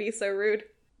why you gotta be so rude.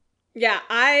 Yeah,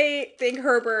 I think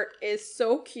Herbert is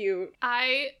so cute.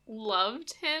 I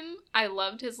loved him. I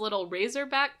loved his little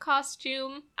Razorback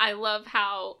costume. I love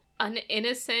how an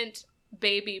innocent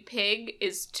baby pig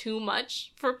is too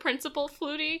much for Principal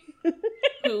Flutie,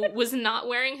 who was not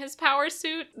wearing his power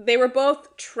suit. They were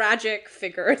both tragic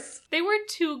figures. They were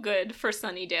too good for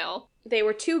Sunnydale. They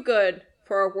were too good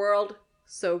for a world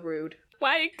so rude.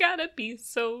 Why you gotta be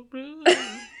so rude?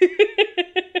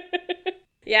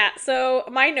 Yeah, so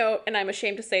my note, and I'm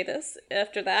ashamed to say this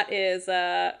after that, is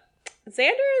Xander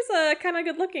is kind of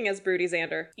good looking as Broody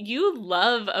Xander. You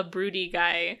love a broody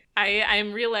guy.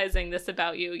 I'm realizing this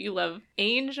about you. You love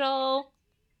Angel.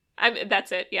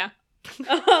 That's it, yeah.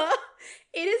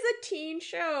 It is a teen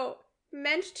show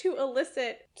meant to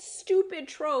elicit stupid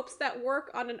tropes that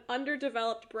work on an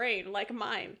underdeveloped brain like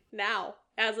mine now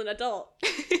as an adult.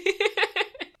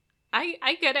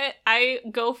 I get it. I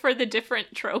go for the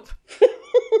different trope.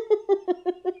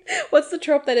 What's the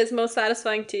trope that is most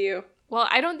satisfying to you? Well,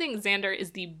 I don't think Xander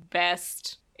is the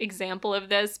best example of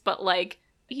this, but like,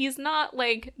 he's not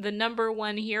like the number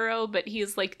one hero, but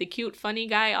he's like the cute, funny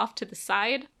guy off to the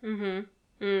side.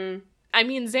 Mm-hmm. Mm. I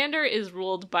mean, Xander is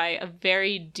ruled by a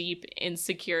very deep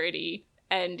insecurity,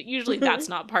 and usually that's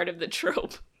not part of the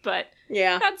trope. But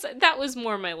yeah, that was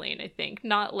more my lane, I think.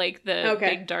 Not like the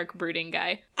big, dark, brooding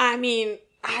guy. I mean,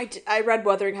 I read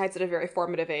Wuthering Heights at a very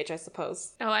formative age, I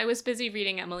suppose. Oh, I was busy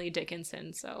reading Emily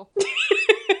Dickinson, so.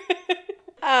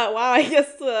 Wow, I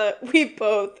guess we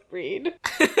both read.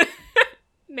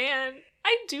 Man,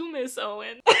 I do miss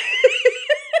Owen.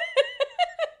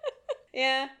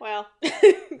 Yeah, well,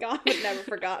 gone but never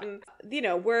forgotten. You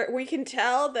know, we can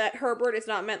tell that Herbert is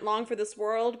not meant long for this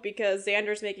world because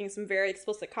Xander's making some very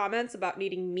explicit comments about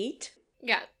needing meat.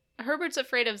 Yeah, Herbert's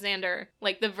afraid of Xander.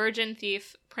 Like the virgin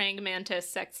thief, praying mantis,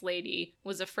 sex lady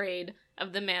was afraid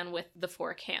of the man with the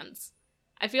fork hands.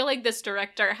 I feel like this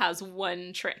director has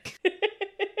one trick.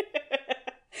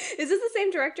 Is this the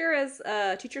same director as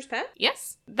Teacher's Pet?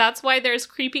 Yes. That's why there's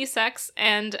creepy sex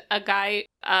and a guy,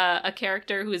 a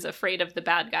character who's afraid of the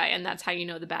bad guy, and that's how you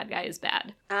know the bad guy is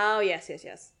bad. Oh, yes.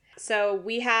 So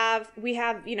we have,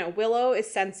 you know, Willow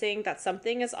is sensing that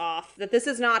something is off, that this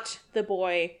is not the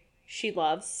boy she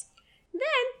loves. Then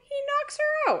he knocks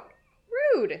her out.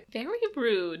 Rude. Very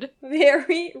rude.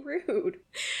 Very rude.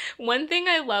 One thing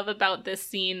I love about this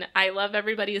scene, I love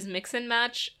everybody's mix and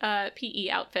match PE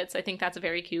outfits. I think that's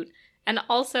very cute. And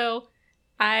also,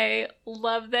 I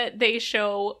love that they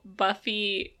show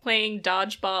Buffy playing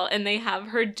dodgeball and they have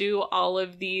her do all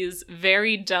of these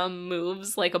very dumb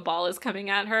moves like a ball is coming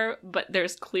at her, but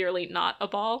there's clearly not a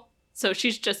ball. So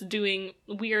she's just doing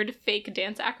weird fake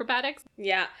dance acrobatics.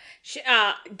 Yeah.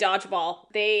 Dodgeball.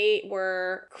 They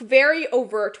were very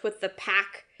overt with the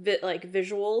pack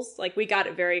visuals. Like we got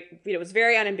it very, it was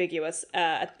very unambiguous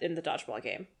in the dodgeball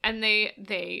game. And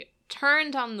they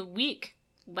turned on the weak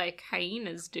like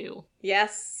hyenas do.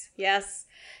 Yes.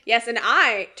 And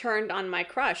I turned on my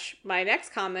crush. My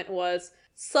next comment was,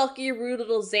 sulky, rude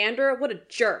little Xander, what a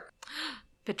jerk.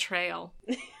 Betrayal.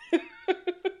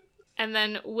 And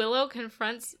then Willow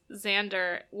confronts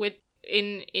Xander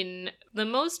in the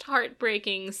most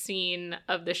heartbreaking scene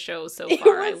of the show so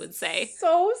far, I would say.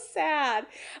 So sad.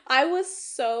 I was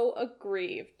so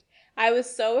aggrieved. When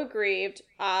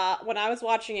I was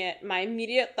watching it, my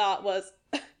immediate thought was,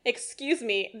 excuse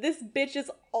me, this bitch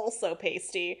is also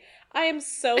pasty. I am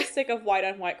so sick of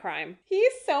white-on-white crime.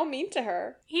 He's so mean to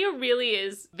her. He really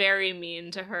is very mean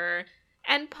to her.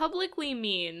 And publicly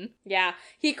mean. Yeah,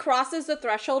 he crosses the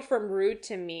threshold from rude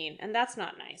to mean, and that's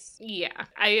not nice. Yeah,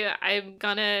 I'm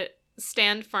gonna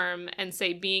stand firm and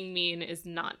say being mean is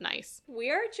not nice. We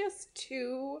are just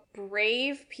two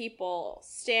brave people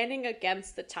standing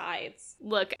against the tides.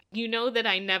 Look, you know that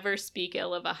I never speak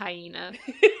ill of a hyena,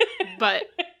 but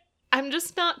I'm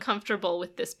just not comfortable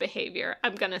with this behavior.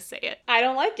 I'm gonna say it. I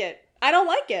don't like it. I don't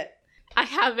like it. I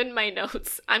have in my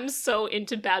notes, I'm so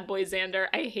into Bad Boy Xander,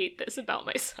 I hate this about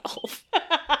myself.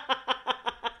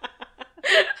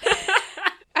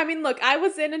 I mean, look, I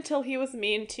was in until he was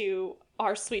mean to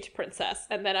our sweet princess,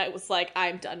 and then I was like,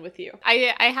 I'm done with you.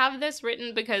 I have this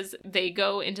written because they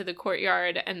go into the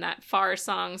courtyard and that Far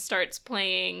song starts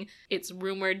playing. It's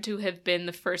rumored to have been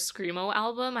the first Screamo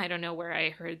album. I don't know where I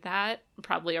heard that.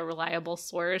 Probably a reliable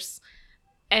source.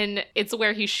 And it's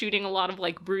where he's shooting a lot of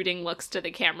like brooding looks to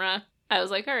the camera. I was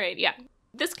like, all right, yeah,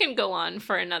 this can go on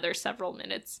for another several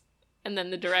minutes. And then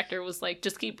the director was like,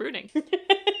 just keep brooding.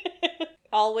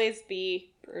 Always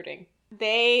be brooding.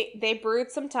 They brood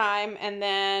some time, and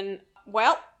then,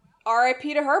 well,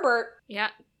 R.I.P. to Herbert.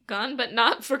 Yeah, gone but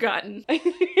not forgotten.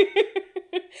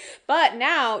 But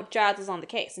now Giles is on the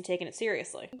case and taking it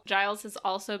seriously. Giles has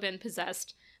also been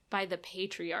possessed by the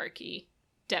patriarchy.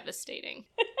 Devastating.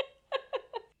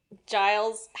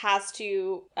 Giles has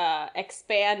to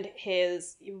expand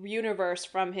his universe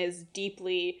from his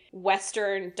deeply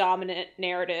Western dominant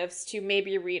narratives to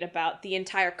maybe read about the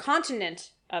entire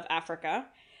continent of Africa.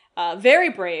 Very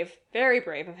brave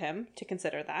of him to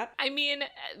consider that. I mean,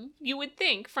 you would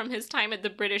think from his time at the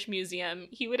British Museum,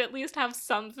 he would at least have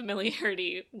some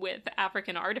familiarity with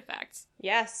African artifacts.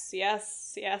 Yes.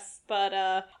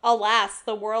 But alas,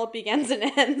 the world begins and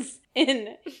ends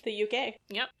in the UK.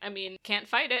 Yep, I mean, can't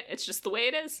fight it. It's just the way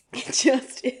it is.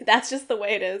 That's just the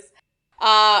way it is.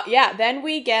 Then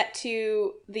we get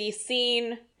to the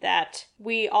scene that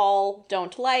we all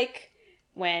don't like.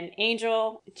 When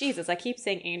Angel, Jesus, I keep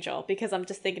saying Angel because I'm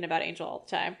just thinking about Angel all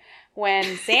the time. When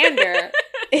Xander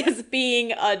is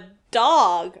being a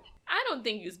dog. I don't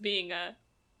think he's being a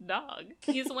dog.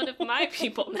 He's one of my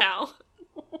people now.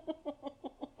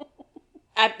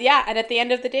 And at the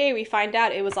end of the day, we find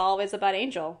out it was always about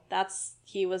Angel.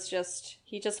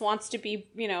 He just wants to be,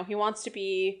 he wants to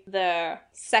be the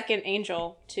second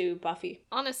Angel to Buffy.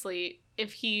 Honestly,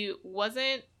 if he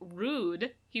wasn't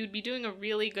rude, he would be doing a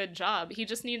really good job. He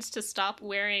just needs to stop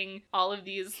wearing all of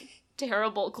these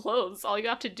terrible clothes. All you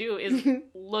have to do is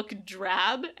look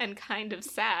drab and kind of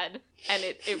sad, and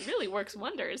it really works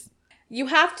wonders. You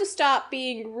have to stop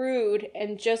being rude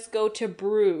and just go to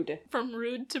brood. From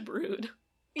rude to brood.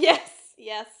 Yes.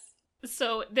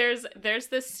 So there's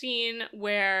this scene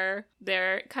where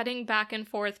they're cutting back and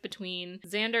forth between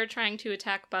Xander trying to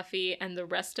attack Buffy and the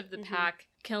rest of the pack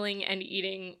killing and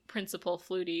eating Principal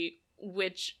Flutie,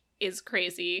 which is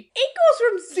crazy. It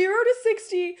goes from 0 to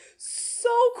 60 so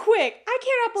quick. I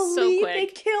cannot believe they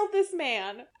killed this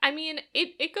man. I mean,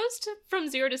 it goes from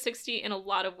 0 to 60 in a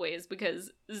lot of ways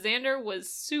because Xander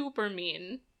was super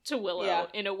mean to Willow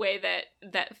in a way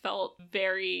that felt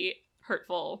very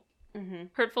hurtful. Mm-hmm.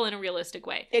 Hurtful in a realistic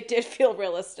way. It did feel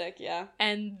realistic, yeah.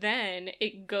 And then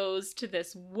it goes to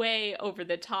this way over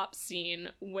the top scene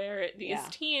where these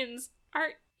teens are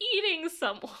eating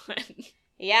someone.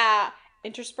 Yeah,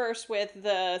 interspersed with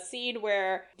the scene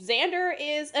where Xander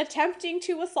is attempting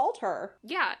to assault her.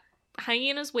 Yeah,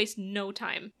 hyenas waste no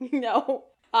time. No.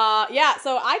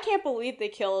 So I can't believe they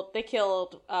killed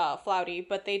Flouty,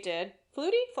 but they did.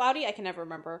 Flouty? I can never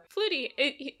remember.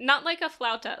 Flutie, not like a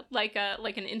flauta, like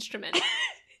an instrument.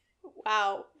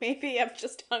 Wow, maybe I'm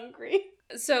just hungry.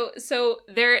 So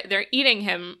they're eating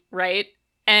him, right?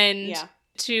 And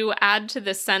to add to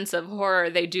the sense of horror,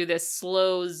 they do this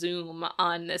slow zoom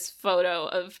on this photo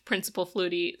of Principal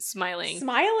Flutie smiling.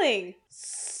 Smiling!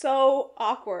 So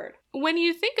awkward. When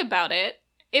you think about it,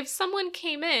 if someone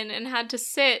came in and had to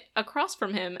sit across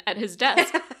from him at his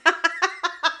desk,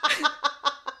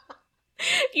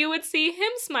 you would see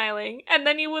him smiling, and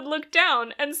then you would look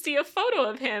down and see a photo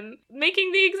of him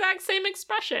making the exact same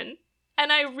expression.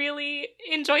 And I really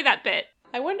enjoy that bit.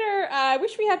 I wonder, I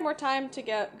wish we had more time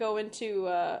to go into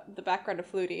the background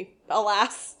of Flutie.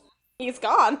 Alas, he's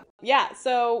gone. Yeah,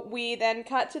 so we then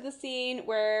cut to the scene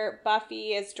where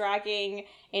Buffy is dragging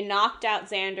a knocked out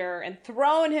Xander and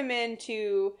throwing him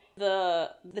into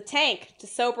the tank to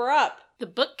sober up. The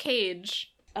book cage.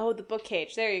 Oh, the book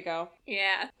cage. There you go.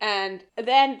 Yeah. And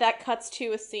then that cuts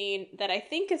to a scene that I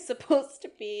think is supposed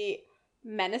to be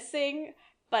menacing,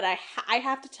 but I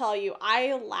have to tell you,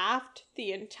 I laughed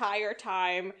the entire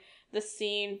time the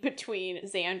scene between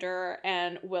Xander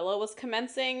and Willow was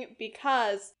commencing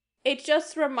because it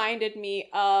just reminded me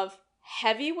of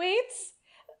Heavyweights,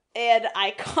 an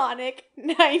iconic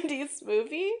 90s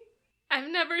movie. I've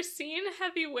never seen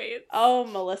Heavyweights. Oh,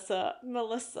 Melissa.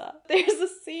 There's a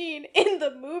scene in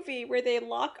the movie where they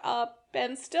lock up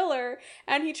Ben Stiller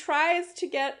and he tries to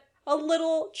get a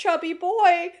little chubby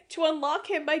boy to unlock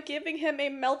him by giving him a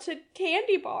melted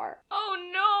candy bar. Oh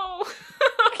no!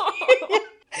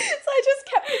 So I just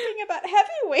kept thinking about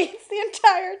Heavyweights the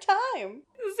entire time.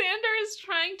 Xander is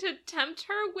trying to tempt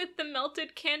her with the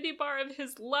melted candy bar of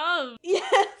his love.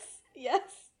 Yes.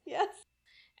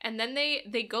 And then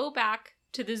they go back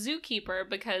to the zookeeper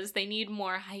because they need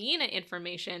more hyena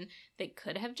information. They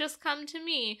could have just come to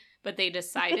me, but they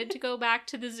decided to go back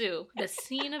to the zoo, the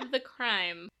scene of the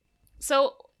crime.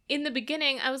 So in the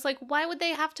beginning, I was like, why would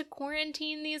they have to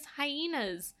quarantine these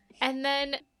hyenas? And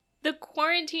then the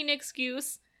quarantine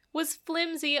excuse was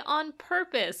flimsy on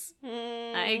purpose.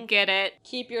 I get it.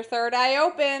 Keep your third eye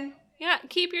open. Yeah,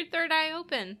 keep your third eye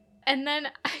open. And then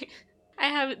I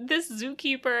have this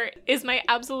zookeeper is my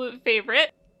absolute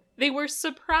favorite. They were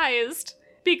surprised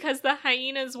because the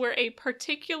hyenas were a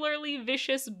particularly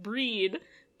vicious breed.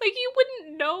 Like, you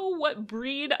wouldn't know what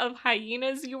breed of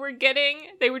hyenas you were getting.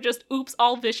 They were just, oops,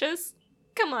 all vicious.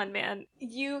 Come on, man.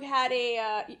 You had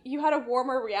a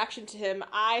warmer reaction to him.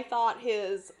 I thought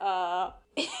his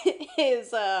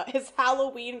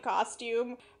Halloween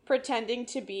costume pretending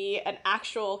to be an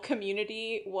actual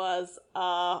community was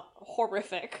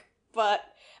horrific. But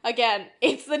again,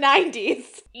 it's the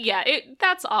 90s. Yeah,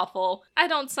 that's awful. I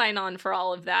don't sign on for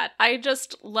all of that. I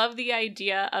just love the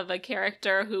idea of a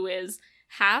character who is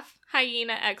half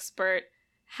hyena expert,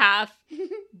 half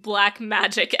black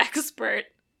magic expert,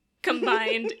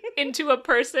 combined into a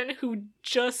person who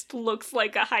just looks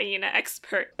like a hyena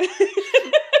expert.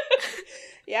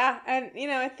 Yeah, and,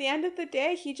 at the end of the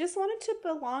day, he just wanted to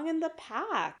belong in the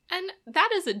pack. And that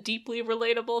is a deeply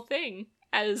relatable thing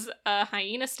as a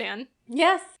hyena stan.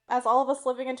 Yes, as all of us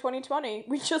living in 2020,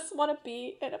 we just want to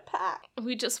be in a pack.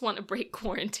 We just want to break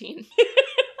quarantine.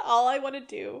 All I want to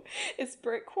do is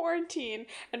break quarantine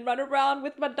and run around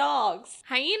with my dogs.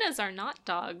 Hyenas are not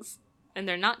dogs, and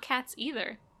they're not cats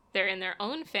either. They're in their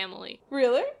own family.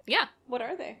 Really? Yeah. What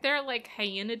are they? They're like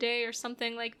Hyenidae or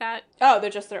something like that. Oh, they're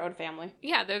just their own family.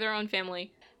 Yeah, they're their own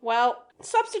family. Well,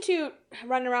 substitute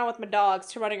running around with my dogs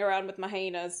to running around with my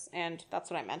hyenas, and that's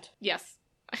what I meant. Yes.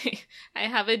 I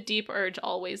have a deep urge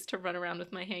always to run around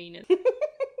with my hyenas.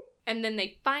 And then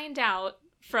they find out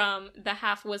from the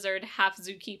half wizard, half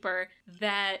zookeeper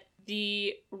that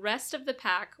the rest of the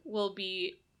pack will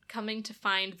be coming to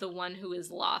find the one who is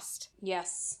lost.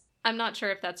 Yes. I'm not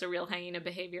sure if that's a real hyena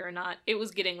behavior or not. It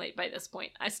was getting late by this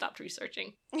point. I stopped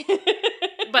researching.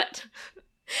 But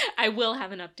I will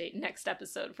have an update next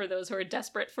episode for those who are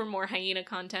desperate for more hyena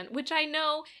content, which I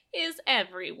know is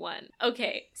everyone.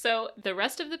 Okay, so the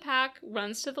rest of the pack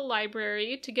runs to the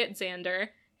library to get Xander,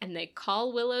 and they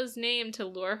call Willow's name to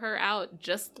lure her out,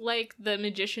 just like the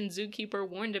magician zookeeper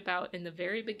warned about in the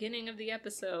very beginning of the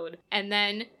episode. And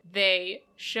then they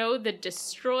show the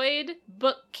destroyed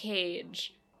book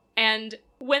cage. And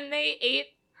when they ate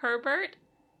Herbert,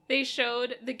 they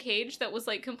showed the cage that was,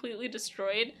 like, completely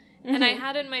destroyed. Mm-hmm. And I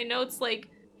had in my notes, like,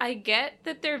 I get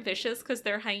that they're vicious because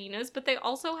they're hyenas, but they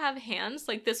also have hands.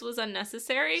 Like, this was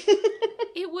unnecessary.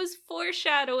 It was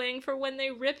foreshadowing for when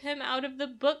they rip him out of the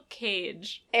book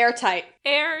cage. Airtight.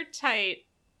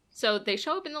 So they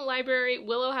show up in the library.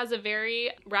 Willow has a very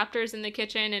Raptors in the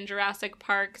Kitchen in Jurassic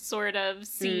Park sort of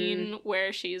scene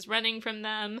where she's running from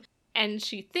them. And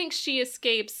she thinks she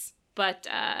escapes, but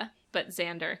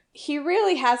Xander. He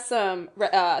really has some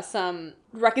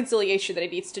reconciliation that he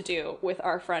needs to do with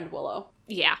our friend Willow.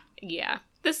 Yeah.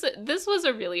 This was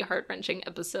a really heart-wrenching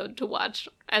episode to watch,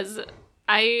 as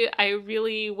I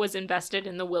really was invested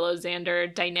in the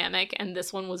Willow-Xander dynamic, and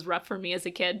this one was rough for me as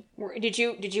a kid. Did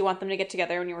you want them to get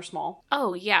together when you were small?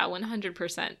 Oh, yeah,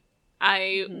 100%.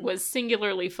 I was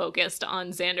singularly focused on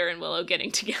Xander and Willow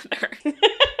getting together.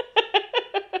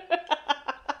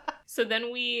 So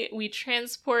then we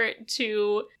transport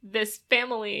to this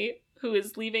family who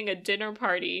is leaving a dinner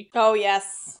party. Oh,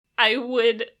 yes. I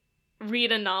would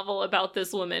read a novel about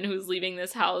this woman who's leaving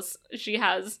this house. She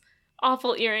has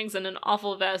awful earrings and an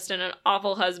awful vest and an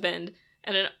awful husband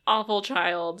and an awful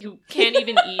child who can't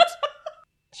even eat.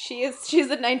 She's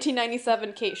a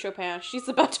 1997 Kate Chopin. She's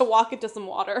about to walk into some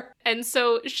water. And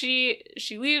so she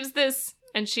leaves this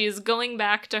and she's going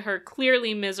back to her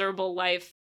clearly miserable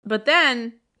life. But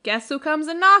then, guess who comes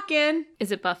a knocking?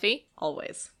 Is it Buffy?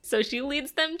 Always. So she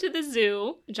leads them to the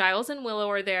zoo. Giles and Willow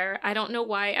are there. I don't know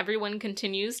why everyone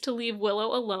continues to leave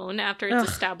Willow alone after it's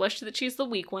established that she's the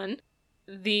weak one.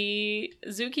 the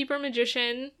zookeeper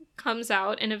magician comes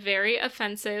out in a very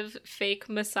offensive fake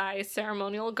Maasai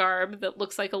ceremonial garb that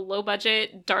looks like a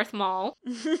low-budget Darth Maul.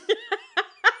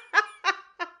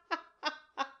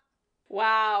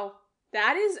 Wow.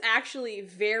 That is actually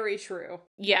very true.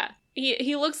 Yeah.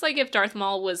 He looks like if Darth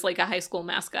Maul was like a high school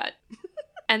mascot.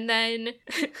 And then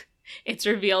it's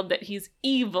revealed that he's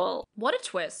evil. What a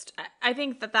twist. I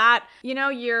think that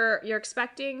you're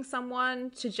expecting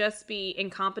someone to just be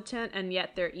incompetent and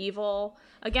yet they're evil.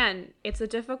 Again, it's a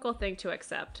difficult thing to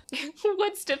accept.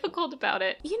 What's difficult about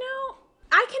it?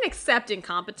 I can accept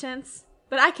incompetence,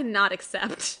 but I cannot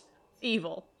accept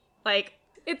evil. Like,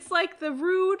 it's like the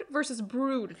rude versus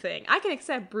brood thing. I can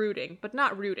accept brooding, but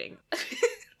not rooting.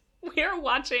 We're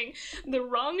watching the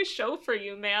wrong show for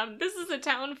you, ma'am. This is a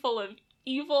town full of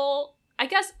evil. I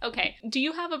guess, okay, do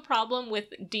you have a problem with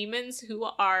demons who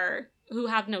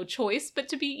have no choice but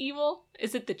to be evil?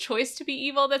 Is it the choice to be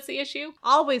evil that's the issue?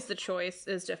 Always the choice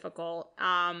is difficult.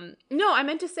 No, I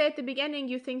meant to say at the beginning,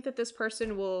 you think that this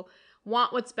person will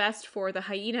want what's best for the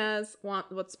hyenas,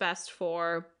 want what's best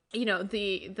for,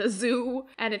 the zoo,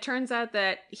 and it turns out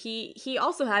that he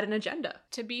also had an agenda.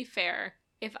 To be fair,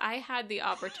 if I had the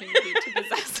opportunity to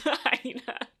possess a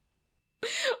hyena,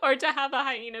 or to have a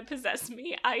hyena possess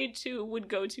me, I too would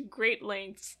go to great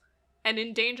lengths and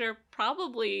endanger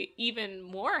probably even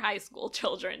more high school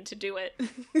children to do it.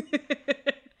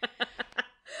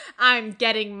 I'm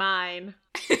getting mine.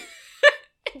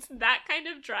 It's that kind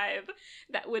of drive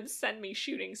that would send me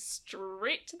shooting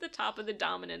straight to the top of the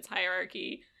dominance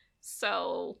hierarchy.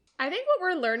 So I think what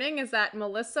we're learning is that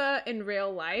Melissa in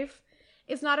real life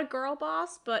is not a girl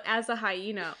boss, but as a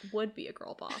hyena would be a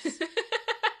girl boss.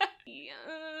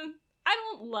 Yeah, I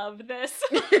don't love this.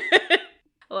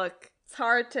 Look, it's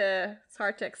hard to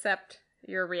accept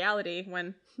your reality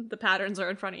when the patterns are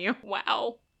in front of you.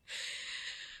 Wow.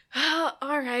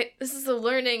 All right, this is a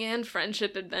learning and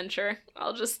friendship adventure.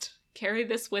 I'll just carry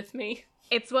this with me.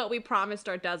 It's what we promised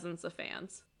our dozens of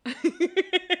fans.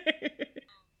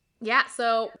 Yeah,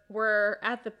 so we're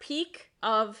at the peak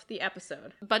of the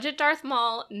episode. Budget Darth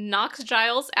Maul knocks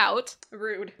Giles out.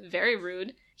 Rude. Very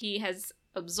rude. He has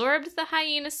absorbed the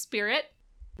hyena spirit.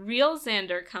 Real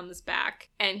Xander comes back,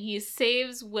 and he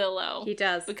saves Willow. He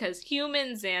does. Because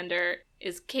human Xander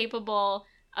is capable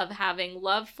of having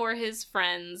love for his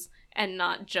friends and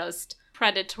not just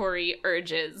predatory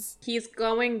urges. He's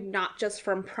going not just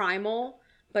from primal,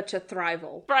 but to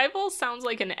thrival. Thrival sounds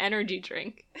like an energy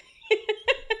drink.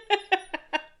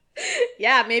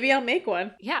 Yeah, maybe I'll make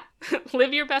one. Yeah,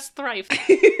 live your best thrive.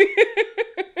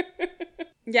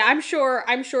 Yeah, I'm sure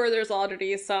there's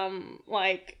already some,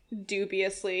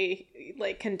 dubiously,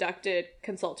 conducted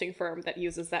consulting firm that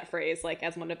uses that phrase,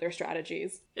 as one of their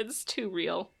strategies. It's too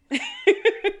real.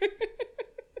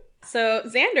 So,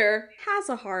 Xander has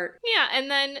a heart. Yeah, and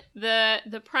then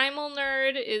the primal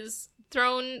nerd is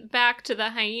thrown back to the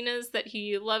hyenas that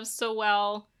he loves so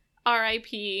well.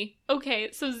 R.I.P.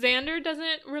 Okay, so Xander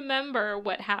doesn't remember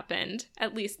what happened.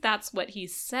 At least that's what he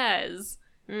says.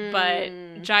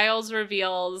 But Giles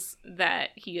reveals that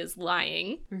he is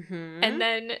lying. Mm-hmm. And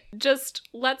then just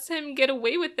lets him get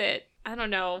away with it. I don't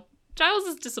know. Giles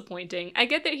is disappointing. I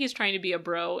get that he's trying to be a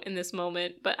bro in this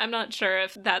moment, but I'm not sure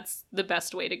if that's the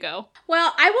best way to go.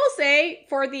 Well, I will say,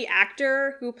 for the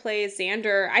actor who plays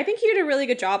Xander, I think he did a really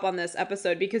good job on this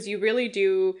episode, because you really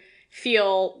do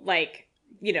feel like,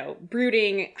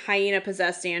 brooding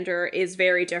hyena-possessed Xander is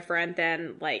very different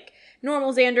than,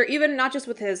 normal Xander, even not just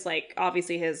with his,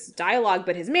 obviously his dialogue,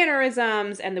 but his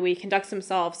mannerisms and the way he conducts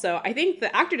himself. So I think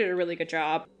the actor did a really good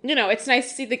job. It's nice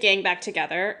to see the gang back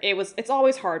together. It's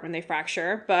always hard when they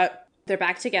fracture, but they're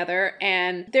back together,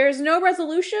 and there's no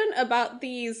resolution about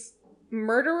these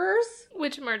murderers.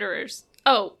 Which murderers?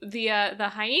 Oh, the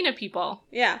hyena people.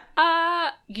 Yeah.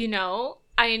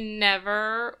 I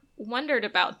never wondered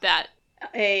about that.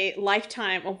 A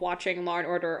lifetime of watching Law &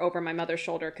 Order over my mother's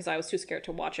shoulder, because I was too scared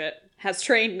to watch it, has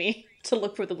trained me to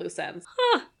look for the loose ends.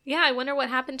 Huh. Yeah, I wonder what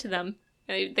happened to them.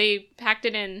 They packed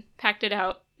it in, packed it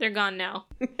out. They're gone now.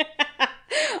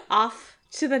 Off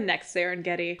to the next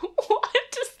Serengeti. What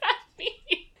does that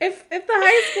mean? If the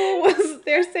high school was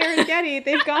their Serengeti,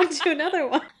 they've gone to another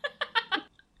one.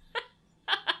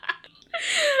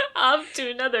 Off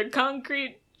to another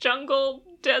concrete jungle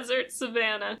desert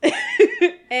savannah.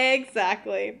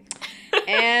 Exactly.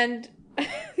 And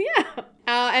yeah.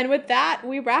 And with that,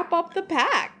 we wrap up the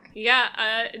pack.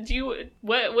 Yeah.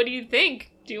 What do you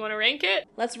think? Do you want to rank it?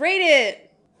 Let's rate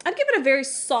it. I'd give it a very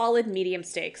solid medium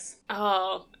stakes.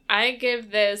 Oh, I give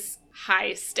this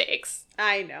high stakes.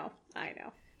 I know.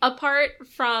 Apart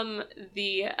from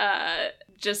the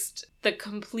just the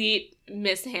complete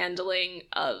mishandling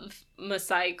of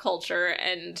Maasai culture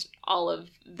and all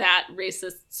of that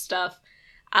racist stuff,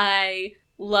 I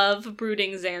love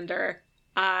brooding Xander.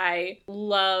 I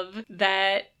love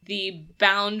that the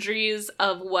boundaries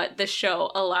of what the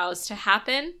show allows to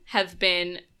happen have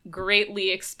been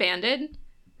greatly expanded.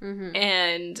 Mm-hmm.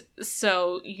 And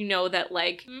so you know that,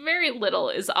 like, very little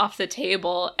is off the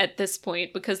table at this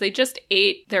point because they just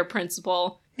ate their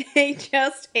principal. They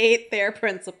just ate their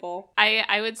principal.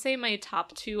 I would say my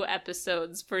top 2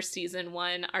 episodes for season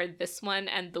 1 are this one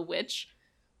and The Witch,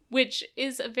 which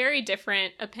is a very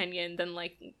different opinion than,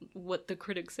 like, what the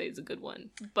critics say is a good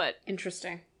one. But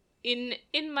Interesting. in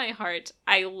my heart,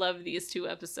 I love these 2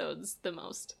 episodes the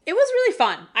most. It was really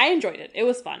fun. I enjoyed it. It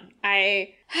was fun.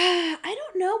 I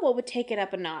don't know what would take it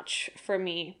up a notch for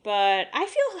me, but I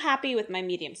feel happy with my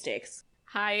medium stakes.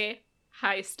 High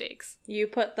stakes. You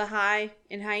put the high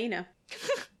in hyena.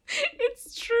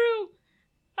 It's true.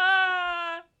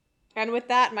 Ah. And with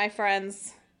that, my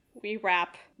friends, we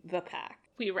wrap the pack.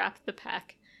 We wrap the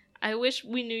pack. I wish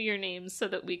we knew your names so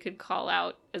that we could call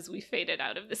out as we faded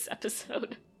out of this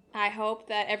episode. I hope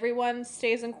that everyone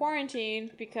stays in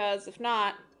quarantine, because if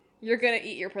not, you're gonna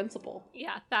eat your principal.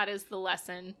 Yeah, that is the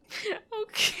lesson.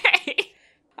 Okay.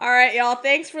 All right, y'all.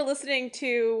 Thanks for listening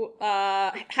to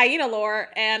Hyena Lore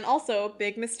and also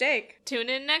Big Mistake. Tune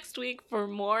in next week for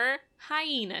more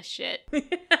hyena shit.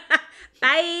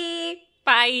 Bye!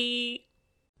 Bye!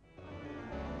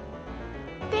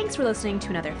 Thanks for listening to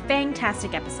another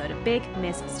fantastic episode of Big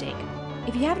Mistake.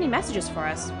 If you have any messages for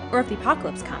us, or if the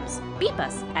apocalypse comes, beep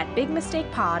us at Big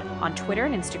Mistake Pod on Twitter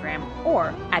and Instagram,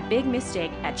 or at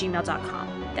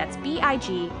bigmistake@gmail.com. That's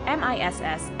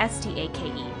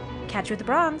BIGMISSSTAKE. Catch you at the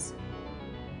bronze.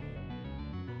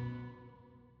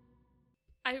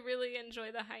 I really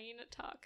enjoy the hyena talk.